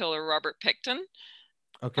serial killer Robert Pickton.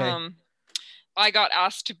 Okay. I got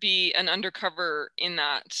asked to be an undercover in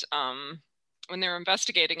that when they were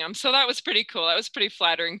investigating him. So that was pretty cool. That was pretty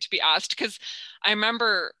flattering to be asked, because I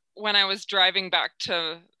remember when I was driving back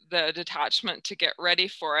to the detachment to get ready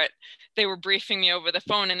for it, they were briefing me over the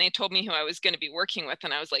phone and they told me who I was going to be working with.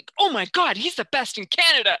 And I was like, oh my God, he's the best in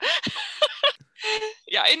Canada.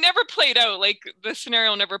 Yeah, it never played out. Like the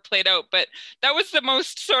scenario never played out, but that was the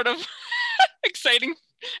most sort of exciting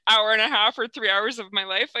hour and a half or 3 hours of my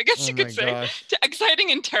life, I guess Oh you my could say. gosh.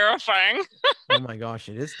 Exciting and terrifying. Oh my gosh,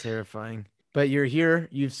 it is terrifying. But you're here,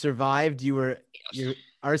 you've survived, you're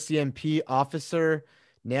RCMP officer.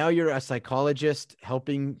 Now you're a psychologist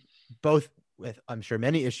helping both with, I'm sure,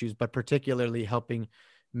 many issues, but particularly helping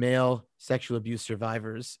male sexual abuse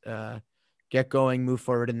survivors get going, move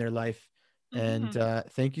forward in their life. And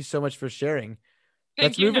thank you so much for sharing.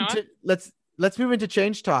 Thank you, Noah. Let's move into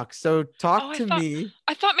change talk. So talk to me.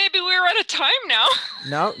 I thought maybe we were out of time now.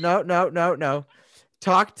 No.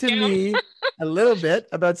 Talk to me a little bit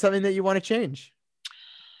about something that you want to change.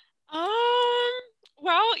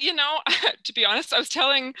 Well, to be honest, I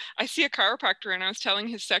see a chiropractor and I was telling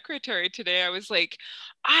his secretary today, I was like,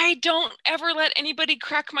 I don't ever let anybody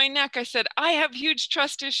crack my neck. I said, I have huge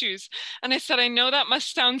trust issues. And I said, I know that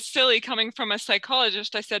must sound silly coming from a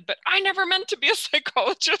psychologist. I said, but I never meant to be a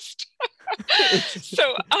psychologist.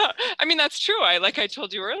 So, that's true. Like I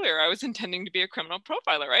told you earlier, I was intending to be a criminal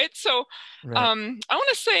profiler, right? So, Right. I want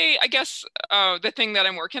to say, I guess, the thing that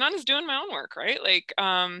I'm working on is doing my own work, right? Like,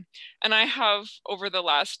 and I have over the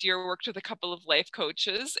last year worked with a couple of life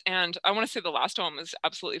coaches, and I want to say the last one was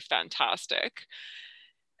absolutely fantastic.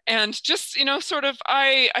 And just, sort of,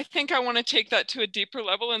 I think I want to take that to a deeper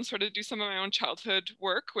level and sort of do some of my own childhood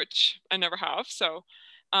work, which I never have. So,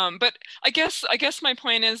 but I guess my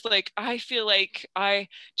point is, like, I feel like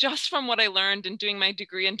just from what I learned and doing my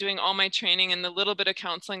degree and doing all my training and the little bit of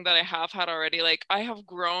counseling that I have had already, like, I have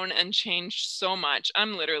grown and changed so much.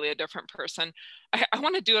 I'm literally a different person. I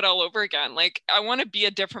want to do it all over again. Like, I want to be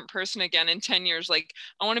a different person again in 10 years. Like,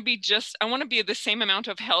 I want to be the same amount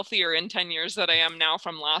of healthier in 10 years that I am now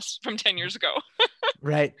from 10 years ago.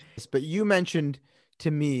 Right. But you mentioned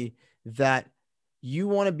to me that you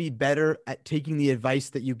want to be better at taking the advice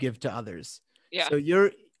that you give to others. Yeah. So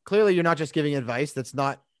you're not just giving advice. That's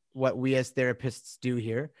not what we as therapists do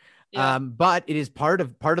here. Yeah. But it is part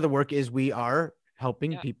of the work is we are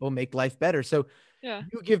helping people make life better. So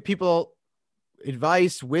you give people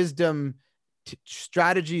advice, wisdom,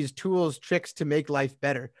 strategies, tools, tricks to make life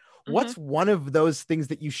better. What's one of those things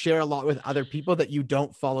that you share a lot with other people that you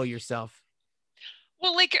don't follow yourself?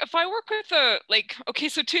 Well, like, if I work with okay,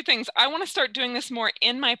 so two things. I want to start doing this more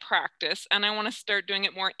in my practice, and I want to start doing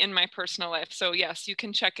it more in my personal life. So yes, you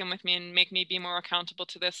can check in with me and make me be more accountable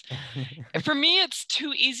to this. For me, it's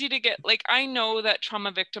too easy to get, like, I know that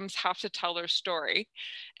trauma victims have to tell their story.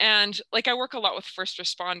 And like, I work a lot with first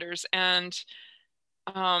responders, and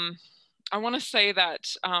I want to say that,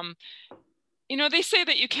 they say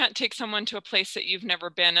that you can't take someone to a place that you've never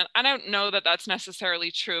been. And I don't know that that's necessarily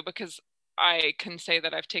true, because I can say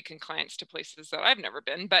that I've taken clients to places that I've never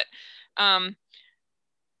been. But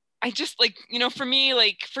I just, like, for me,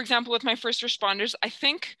 like, for example, with my first responders, I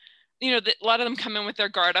think, that a lot of them come in with their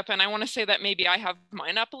guard up. And I want to say that maybe I have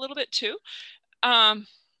mine up a little bit too.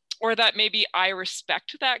 Or that maybe I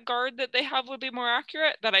respect that guard that they have would be more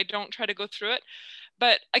accurate, that I don't try to go through it.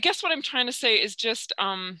 But I guess what I'm trying to say is just,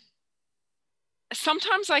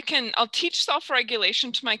 sometimes I'll teach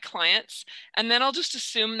self-regulation to my clients, and then I'll just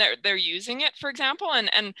assume that they're using it, for example,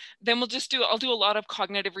 and then I'll do a lot of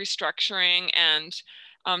cognitive restructuring and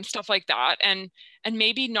stuff like that, and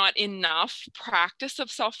maybe not enough practice of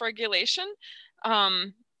self-regulation.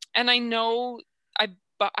 And I know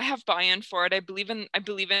I have buy-in for it. I believe in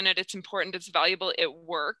it. It's important. It's valuable. It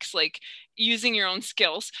works, like, using your own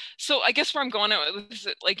skills. So I guess where I'm going at is,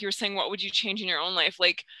 like, you're saying, what would you change in your own life?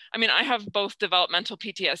 Like, I have both developmental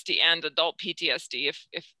PTSD and adult PTSD,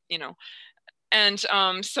 if and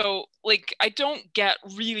so, like, I don't get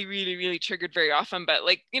really, really, really triggered very often, but,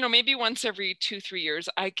 like, maybe once every 2-3 years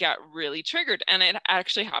I get really triggered, and it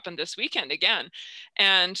actually happened this weekend again.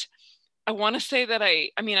 And I want to say that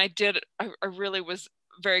I really was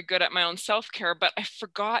very good at my own self-care, but I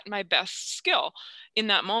forgot my best skill in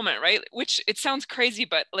that moment, right? Which, it sounds crazy,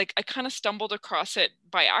 but, like, I kind of stumbled across it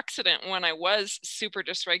by accident when I was super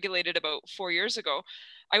dysregulated about 4 years ago.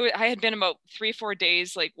 I had been about 3-4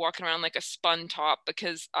 days, like, walking around like a spun top,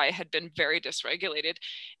 because I had been very dysregulated.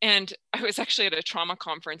 And I was actually at a trauma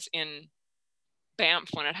conference in Banff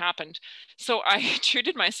when it happened. So I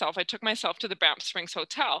treated myself. I took myself to the Banff Springs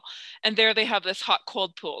Hotel, and there they have this hot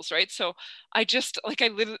cold pools, right? So I just, like,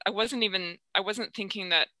 I wasn't thinking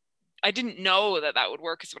that, I didn't know that that would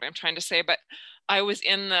work, is what I'm trying to say. But I was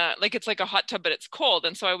in like, it's like a hot tub, but it's cold.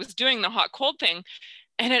 And so I was doing the hot cold thing,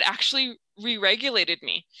 and it actually re-regulated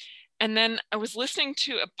me. And then I was listening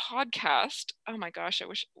to a podcast. Oh my gosh, I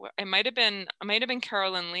wish it might have been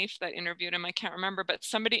Carolyn Leaf that interviewed him. I can't remember, but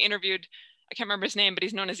somebody interviewed, I can't remember his name, but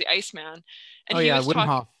he's known as the Iceman. And Wim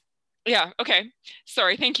Hof. Yeah. Okay.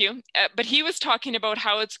 Sorry. Thank you. But he was talking about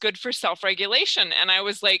how it's good for self-regulation. And I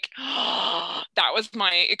was like, oh, that was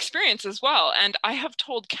my experience as well. And I have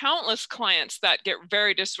told countless clients that get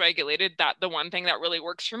very dysregulated that the one thing that really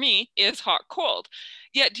works for me is hot cold.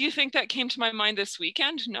 Yet, do you think that came to my mind this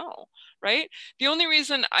weekend? No, right? The only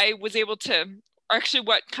reason I was able to, or actually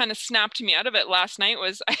what kind of snapped me out of it last night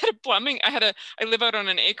was I live out on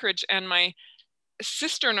an acreage and my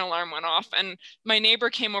cistern alarm went off and my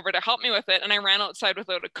neighbor came over to help me with it and I ran outside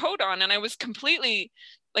without a coat on and I was completely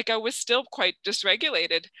like I was still quite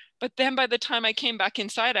dysregulated, but then by the time I came back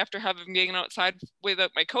inside after having been outside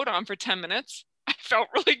without my coat on for 10 minutes I felt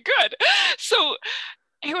really good. So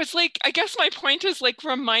it was like I guess my point is like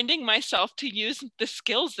reminding myself to use the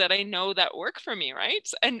skills that I know that work for me, right?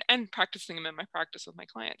 And practicing them in my practice with my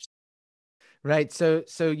clients. Right. So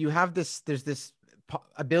you have there's this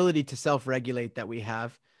ability to self-regulate that we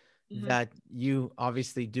have Mm-hmm. that you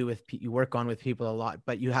obviously do you work on with people a lot,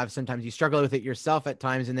 but you have sometimes you struggle with it yourself at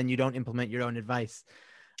times and then you don't implement your own advice.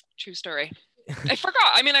 True story. I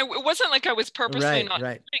forgot. I mean, it wasn't like I was purposely Right, not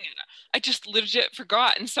right. doing it. I just legit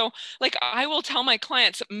forgot. And so, like, I will tell my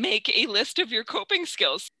clients, make a list of your coping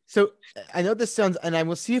skills. So I know this sounds, and I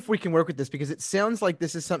will see if we can work with this because it sounds like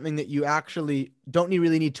this is something that you actually don't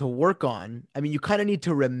really need to work on. I mean, you kind of need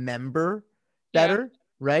to remember Yeah. better,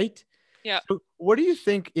 right? Yeah. So what do you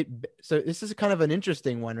think so this is kind of an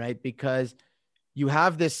interesting one, right? Because you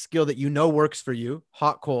have this skill that you know works for you,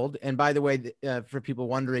 hot, cold. And by the way, for people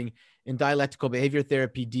wondering, in dialectical behavior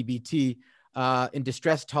therapy, DBT, in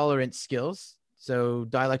distress tolerance skills. So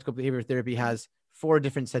dialectical behavior therapy has 4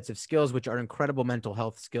 different sets of skills, which are incredible mental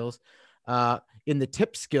health skills. In the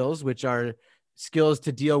TIP skills, which are skills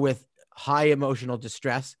to deal with high emotional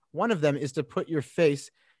distress, one of them is to put your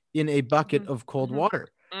face in a bucket Mm-hmm. of cold Mm-hmm. water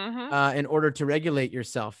Mm-hmm. in order to regulate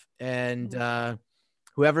yourself. And Mm-hmm.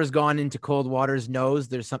 whoever's gone into cold waters knows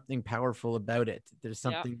there's something powerful about it. There's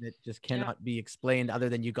Yeah. something that just Yeah. cannot be explained other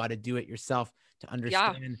than you got to do it yourself to Yeah.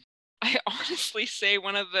 understand. I honestly say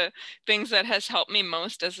one of the things that has helped me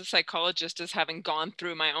most as a psychologist is having gone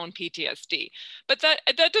through my own PTSD. But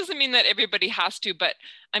that doesn't mean that everybody has to, but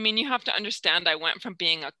I mean you have to understand I went from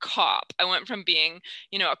being a cop. I went from being,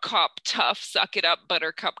 a cop, tough, suck it up,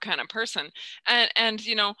 buttercup kind of person. And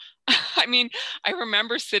I mean, I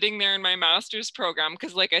remember sitting there in my master's program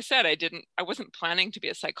because like I said, I wasn't planning to be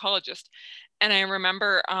a psychologist. And I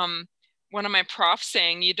remember one of my profs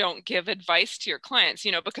saying you don't give advice to your clients,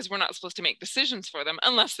 because we're not supposed to make decisions for them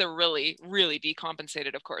unless they're really, really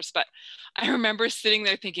decompensated, of course. But I remember sitting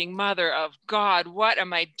there thinking, Mother of God, what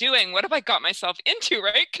am I doing? What have I got myself into?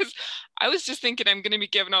 Right? Because I was just thinking I'm going to be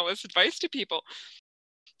giving all this advice to people.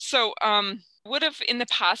 So, would have in the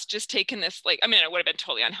past just taken this, like, I mean, it would have been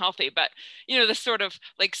totally unhealthy, but this sort of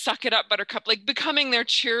like suck it up, buttercup, like becoming their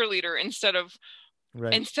cheerleader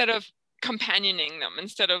Right. instead of companioning them,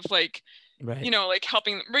 instead of like Right. like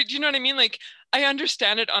helping them. Right? Do you know what I mean? Like, I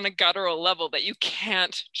understand it on a guttural level that you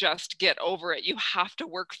can't just get over it. You have to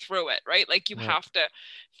work through it, right? Like, you Right. have to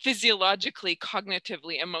physiologically,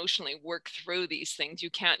 cognitively, emotionally work through these things. You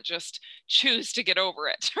can't just choose to get over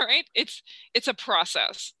it, right? It's a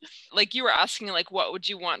process. Like you were asking, like, what would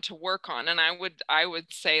you want to work on? And I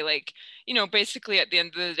would say, like, basically at the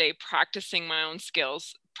end of the day, practicing my own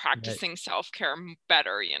skills, Right. practicing self-care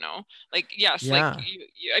better, like yes, like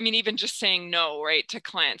Yeah. I mean even just saying no, right, to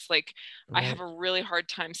clients. Like I have Right. a really hard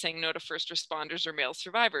time saying no to first responders or male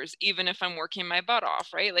survivors, even if I'm working my butt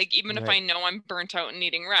off, right? Like even if I Right. know I'm burnt out and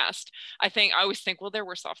needing rest, I always think, well, they're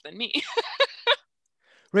worse off than me.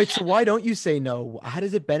 Right. So why don't you say no? How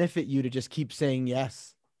does it benefit you to just keep saying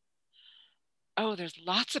yes? Oh, there's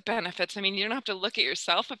lots of benefits. I mean, you don't have to look at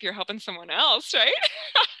yourself if you're helping someone else, right?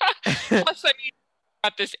 Plus, I mean,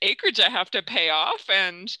 at this acreage I have to pay off,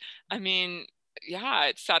 and I mean, yeah,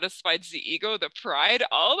 it satisfies the ego, the pride,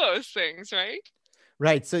 all those things, right?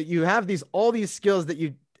 Right. So you have all these skills that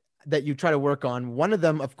you try to work on. One of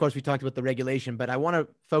them, of course, we talked about the regulation, but I want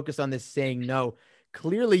to focus on this saying no.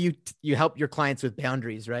 Clearly, you help your clients with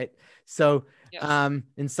boundaries, right? So, Yes.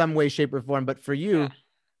 in some way, shape, or form. But for Yeah. you,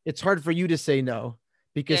 it's hard for you to say no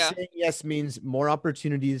because Yeah. saying yes means more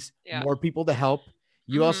opportunities, Yeah. more people to help.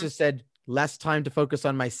 You Mm-hmm. also said less time to focus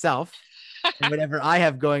on myself and whatever I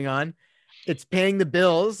have going on. It's paying the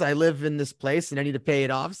bills. I live in this place and I need to pay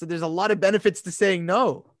it off. So there's a lot of benefits to saying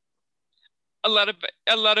no. A lot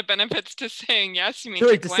of benefits to saying yes. You mean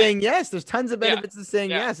Sorry, to to Glenn? saying yes. There's tons of Yeah. benefits to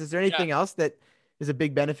saying Yeah. yes. Is there Yeah. anything else that is a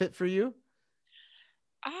big benefit for you?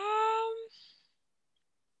 Um,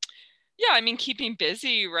 yeah, I mean, keeping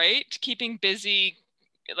busy, right? Keeping busy,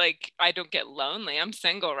 like I don't get lonely. I'm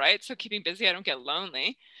single, right? So keeping busy, I don't get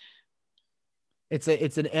lonely. It's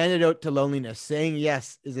an antidote to loneliness. Saying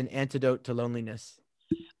yes is an antidote to loneliness.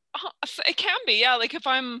 So it can be, yeah. Like if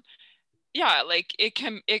I'm, yeah, like it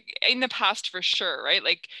in the past for sure, right?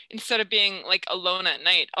 Like instead of being like alone at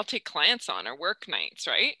night, I'll take clients on or work nights,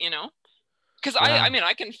 right? Because I Wow. mean,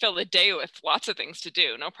 I can fill the day with lots of things to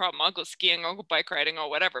do, no problem. I'll go skiing, I'll go bike riding, or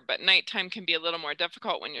whatever. But nighttime can be a little more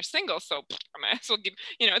difficult when you're single. So I might as well give,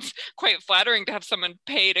 it's quite flattering to have someone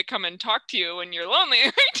pay to come and talk to you when you're lonely,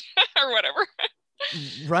 right? Or whatever.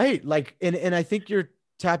 Right. Like, and I think you're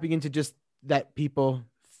tapping into just that people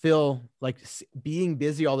feel like being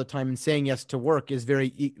busy all the time and saying yes to work is very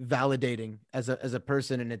validating as a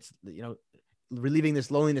person. And it's, relieving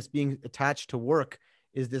this loneliness, being attached to work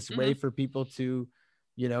is this way Hmm. for people to,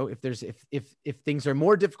 if things are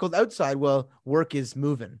more difficult outside, well, work is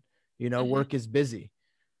moving, Hmm. work is busy.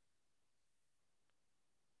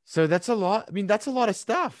 So that's a lot. I mean, that's a lot of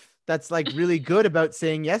stuff. That's like really good about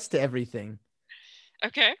saying yes to everything.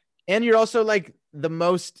 Okay. And you're also like the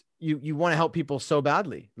most you want to help people so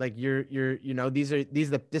badly. Like you're these are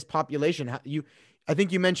this population. I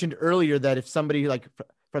think you mentioned earlier that if somebody like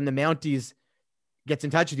from the Mounties gets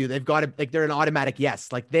in touch with you, they've got to like they're an automatic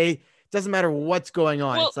yes. Like they doesn't matter what's going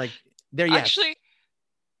on. Well, It's like they're yes. actually,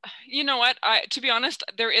 you know what? To be honest,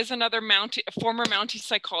 there is another Mountie, a former Mountie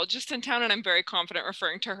psychologist in town, and I'm very confident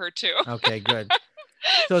referring to her too. Okay, good.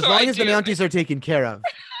 So as So I long as the do. Mounties are taken care of,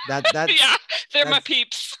 Yeah, they're my that's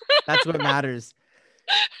peeps. that's what matters.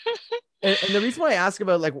 And the reason why I ask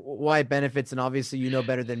about like why it benefits, and obviously you know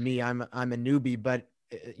better than me, I'm a newbie, but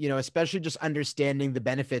especially just understanding the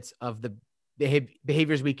benefits of the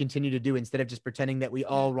behaviors we continue to do instead of just pretending that we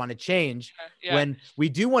all want to change Yeah, when we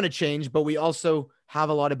do want to change, but we also have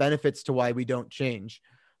a lot of benefits to why we don't change.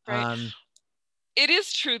 right. Um, It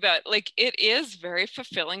is true that like it is very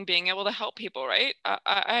fulfilling being able to help people, right?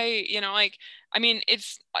 Like I mean,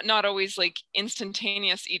 it's not always like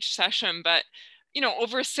instantaneous each session, but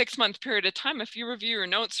over a 6 month period of time, if you review your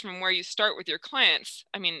notes from where you start with your clients,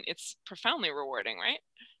 I mean, it's profoundly rewarding, right?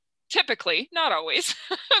 Typically, not always.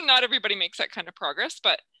 Not everybody makes that kind of progress,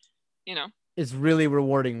 but you know, it's really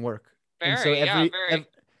rewarding work. And so very, yeah, very.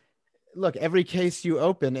 look, every case you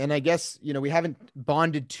open, and I guess, we haven't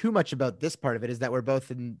bonded too much about this part of it, is that we're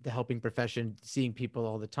both in the helping profession, seeing people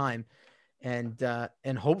all the time, and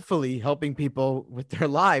hopefully helping people with their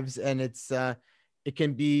lives. And it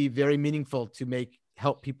can be very meaningful to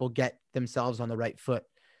help people get themselves on the right foot.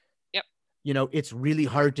 Yep. It's really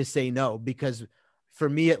hard to say no, because for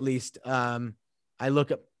me at least, I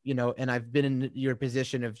look up, and I've been in your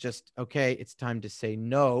position of just, okay, it's time to say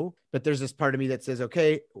no. But there's this part of me that says,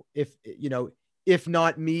 okay, if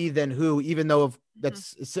not me, then who? Even though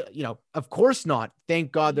Mhm. of course not.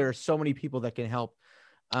 Thank God Mhm. there are so many people that can help.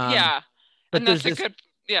 Um, Yeah, but and there's that's a this, good,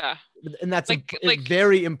 yeah, and that's like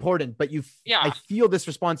very important. But I yeah, feel this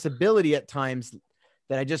responsibility at times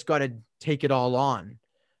that I just got to take it all on.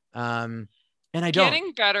 Um, and I don't.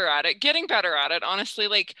 getting better at it, honestly.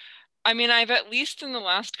 Like, I mean, I've at least in the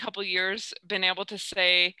last couple years been able to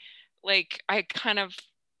say, like, I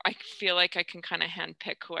feel like I can kind of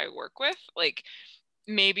handpick who I work with. Like,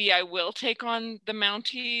 maybe I will take on the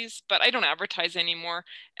Mounties, but I don't advertise anymore.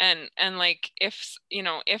 And like, if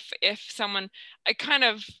someone, I kind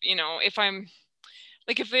of, if I'm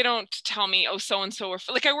like, if they don't tell me, oh, so and so,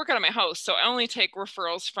 like, I work out of my house, so I only take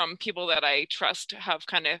referrals from people that I trust have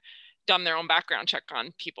kind of done their own background check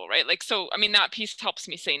on people, right? Like, so I mean, that piece helps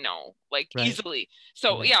me say no, like, Right. easily.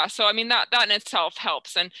 So Right. yeah, so I mean, that in itself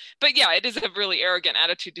helps. And but yeah, it is a really arrogant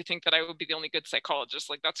attitude to think that I would be the only good psychologist.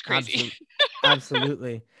 Like, that's crazy. Absolutely.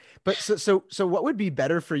 Absolutely. But so what would be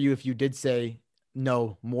better for you if you did say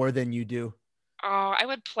no more than you do? Oh, I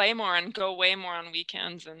would play more and go way more on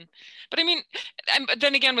weekends. But I mean, but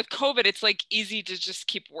then again, with COVID, it's like easy to just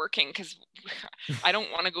keep working because I don't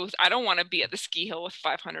want to be at the ski hill with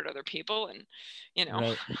 500 other people. And, you know,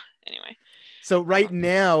 Right. anyway. So Uh, right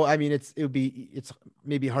now, I mean, it's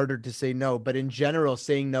maybe harder to say no, but in general,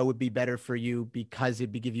 saying no would be better for you because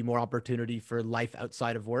it'd give you more opportunity for life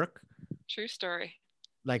outside of work, True story.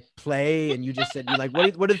 like play. And you just said you like what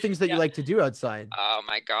are the things that you Yeah. like to do outside? Oh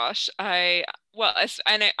my gosh. I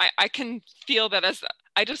can feel that as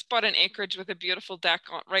I just bought an acreage with a beautiful deck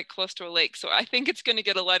right close to a lake. So I think it's going to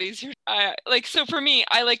get a lot easier. So for me,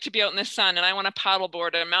 I like to be out in the sun and I want to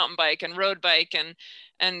paddleboard and mountain bike and road bike and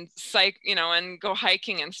and go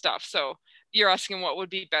hiking and stuff. So you're asking what would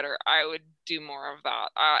be better. I would do more of that.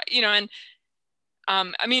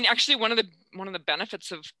 And I mean, actually, one of the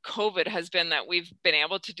benefits of COVID has been that we've been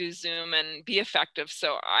able to do Zoom and be effective.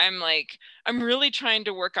 So I'm really trying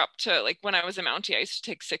to work up to, like, when I was a Mountie, I used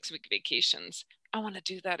to take 6 week vacations I want to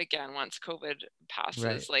do that again once COVID passes,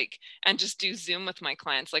 Right. like, and just do Zoom with my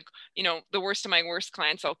clients. Like, the worst of my worst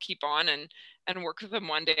clients, I'll keep on and work with them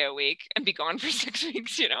 1 day a week and be gone for 6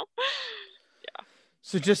 weeks, Yeah.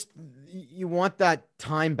 So just you want that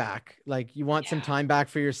time back, like you want some Yeah. time back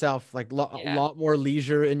for yourself, like a Yeah. lot more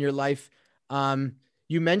leisure in your life.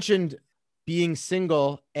 You mentioned being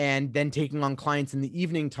single and then taking on clients in the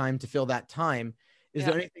evening time to fill that time. Is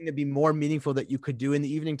Yeah. there anything to be more meaningful that you could do in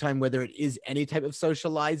the evening time, whether it is any type of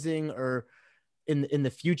socializing or in the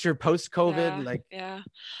future post COVID? Yeah. Like, Yeah.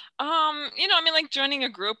 I mean, like joining a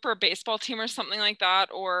group or a baseball team or something like that,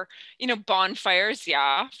 or, bonfires.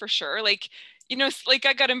 Yeah, for sure. Like, like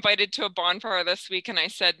I got invited to a bonfire this week and I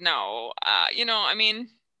said no. I mean,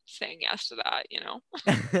 saying yes to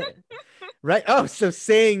that. right. Oh, so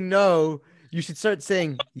saying no, you should start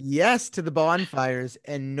saying yes to the bonfires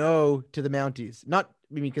and no to the Mounties. Not,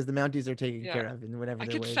 I mean, because the Mounties are taken Yeah. care of in whatever I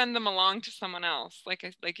their could ways. send them along to someone else, like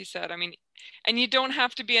you said. I mean, and you don't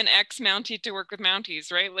have to be an ex-Mountie to work with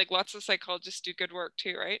Mounties, right? Like lots of psychologists do good work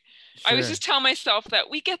too, right? I was Sure. just telling myself that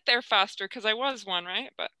we get there faster because I was one,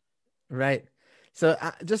 right? But Right. So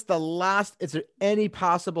just the last, is there any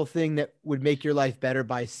possible thing that would make your life better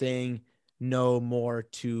by saying no more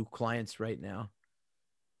to clients right now?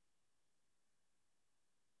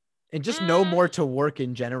 And just no more to work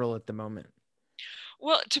in general at the moment.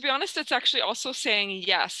 Well, to be honest, it's actually also saying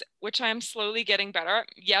yes, which I'm slowly getting better at.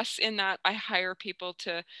 Yes, in that I hire people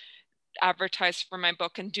to advertise for my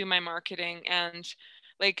book and do my marketing. And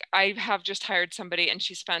like I have just hired somebody and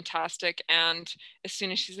she's fantastic. And as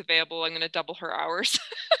soon as she's available, I'm going to double her hours.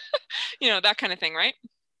 That kind of thing, right?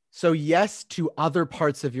 So yes to other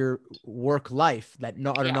parts of your work life that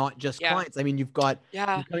are Yeah. not just Yeah. clients. I mean, you're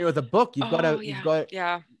Yeah. coming with a book. Oh, yeah.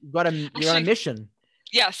 Yeah. You're on a Actually, mission.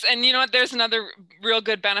 yes. And you know what? There's another real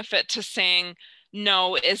good benefit to saying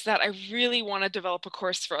no is that I really want to develop a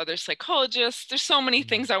course for other psychologists. There's so many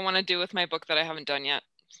things I want to do with my book that I haven't done yet.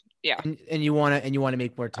 Yeah. And you want to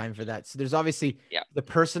make more time for that. So there's obviously Yeah. the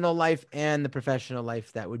personal life and the professional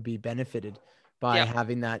life that would be benefited by Yeah.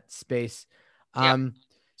 having that space. Yeah.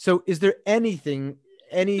 So is there any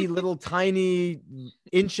little tiny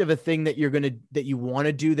inch of a thing that you want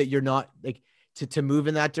to do that you're not like to move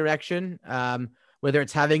in that direction? Whether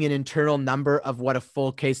it's having an internal number of what a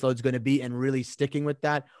full caseload is going to be and really sticking with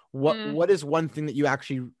that. What is one thing that you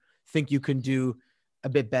actually think you can do a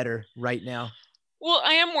bit better right now? Well,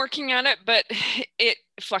 I am working at it, but it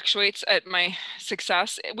fluctuates at my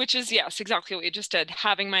success, which is, yes, exactly what you just did,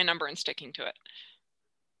 having my number and sticking to it.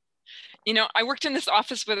 I worked in this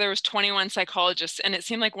office where there was 21 psychologists, and it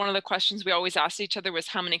seemed like one of the questions we always asked each other was,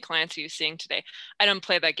 how many clients are you seeing today? I don't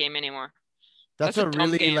play that game anymore. That's a dumb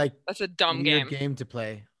really game. like That's a dumb weird game to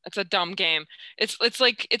play. It's a dumb game. It's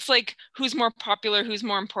like who's more popular, who's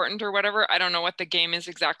more important or whatever. I don't know what the game is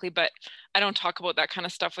exactly, but I don't talk about that kind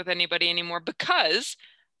of stuff with anybody anymore because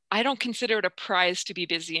I don't consider it a prize to be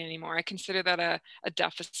busy anymore. I consider that a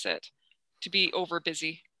deficit to be over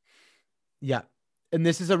busy. Yeah. And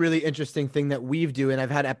this is a really interesting thing that we've do. And I've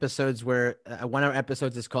had episodes where one of our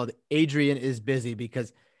episodes is called Adrian is Busy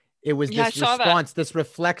because it was this response, this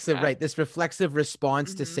reflexive, right? This reflexive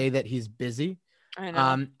response to say that he's busy. I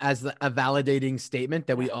know. As a validating statement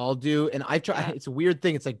that we all do. And I try, it's a weird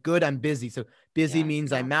thing. It's like, good, I'm busy. So busy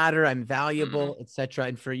means I matter, I'm valuable, etc.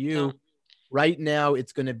 And for you right now,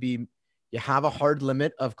 it's going to be, you have a hard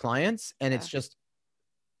limit of clients. And it's just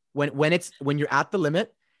when you're at the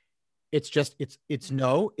limit, it's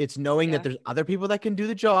knowing that there's other people that can do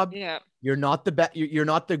the job. Yeah. You're not the best. You're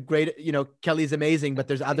not the great, Kelly's amazing, but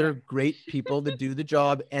there's other great people to do the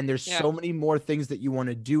job. And there's so many more things that you want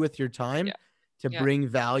to do with your time to bring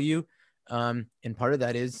value. And part of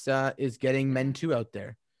that is getting Men Too out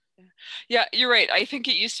there. Yeah, you're right. I think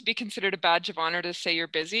it used to be considered a badge of honor to say you're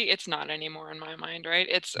busy. It's not anymore in my mind, right?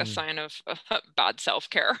 It's a sign of bad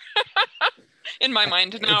self-care in my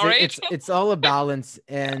mind now, right? It's all a balance.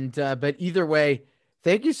 And, but either way,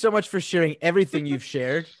 thank you so much for sharing everything you've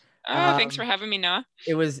shared. Thanks for having me, Noah.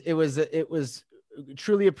 It was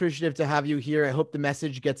truly appreciative to have you here. I hope the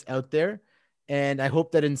message gets out there. And I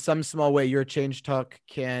hope that in some small way, your change talk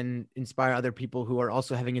can inspire other people who are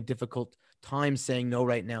also having a difficult time saying no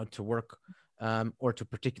right now to work or to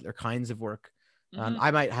particular kinds of work.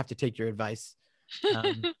 I might have to take your advice.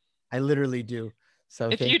 I literally do. So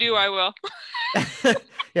if you do, I will.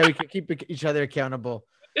 Yeah, we can keep each other accountable.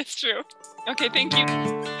 It's true. Okay, thank you.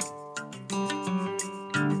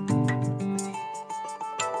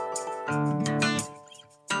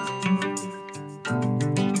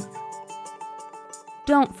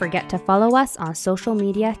 Don't forget to follow us on social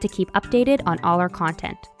media to keep updated on all our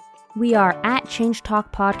content. We are at Change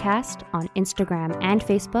Talk Podcast on Instagram and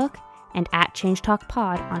Facebook, and at Change Talk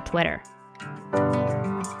Pod on Twitter.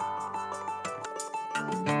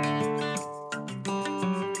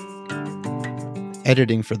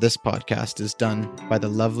 Editing for this podcast is done by the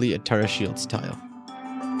lovely Atara Shields Tile.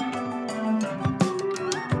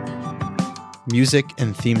 Music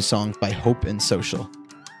and theme song by Hope and Social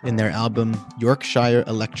in their album Yorkshire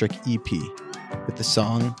Electric EP with the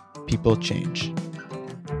song People Change.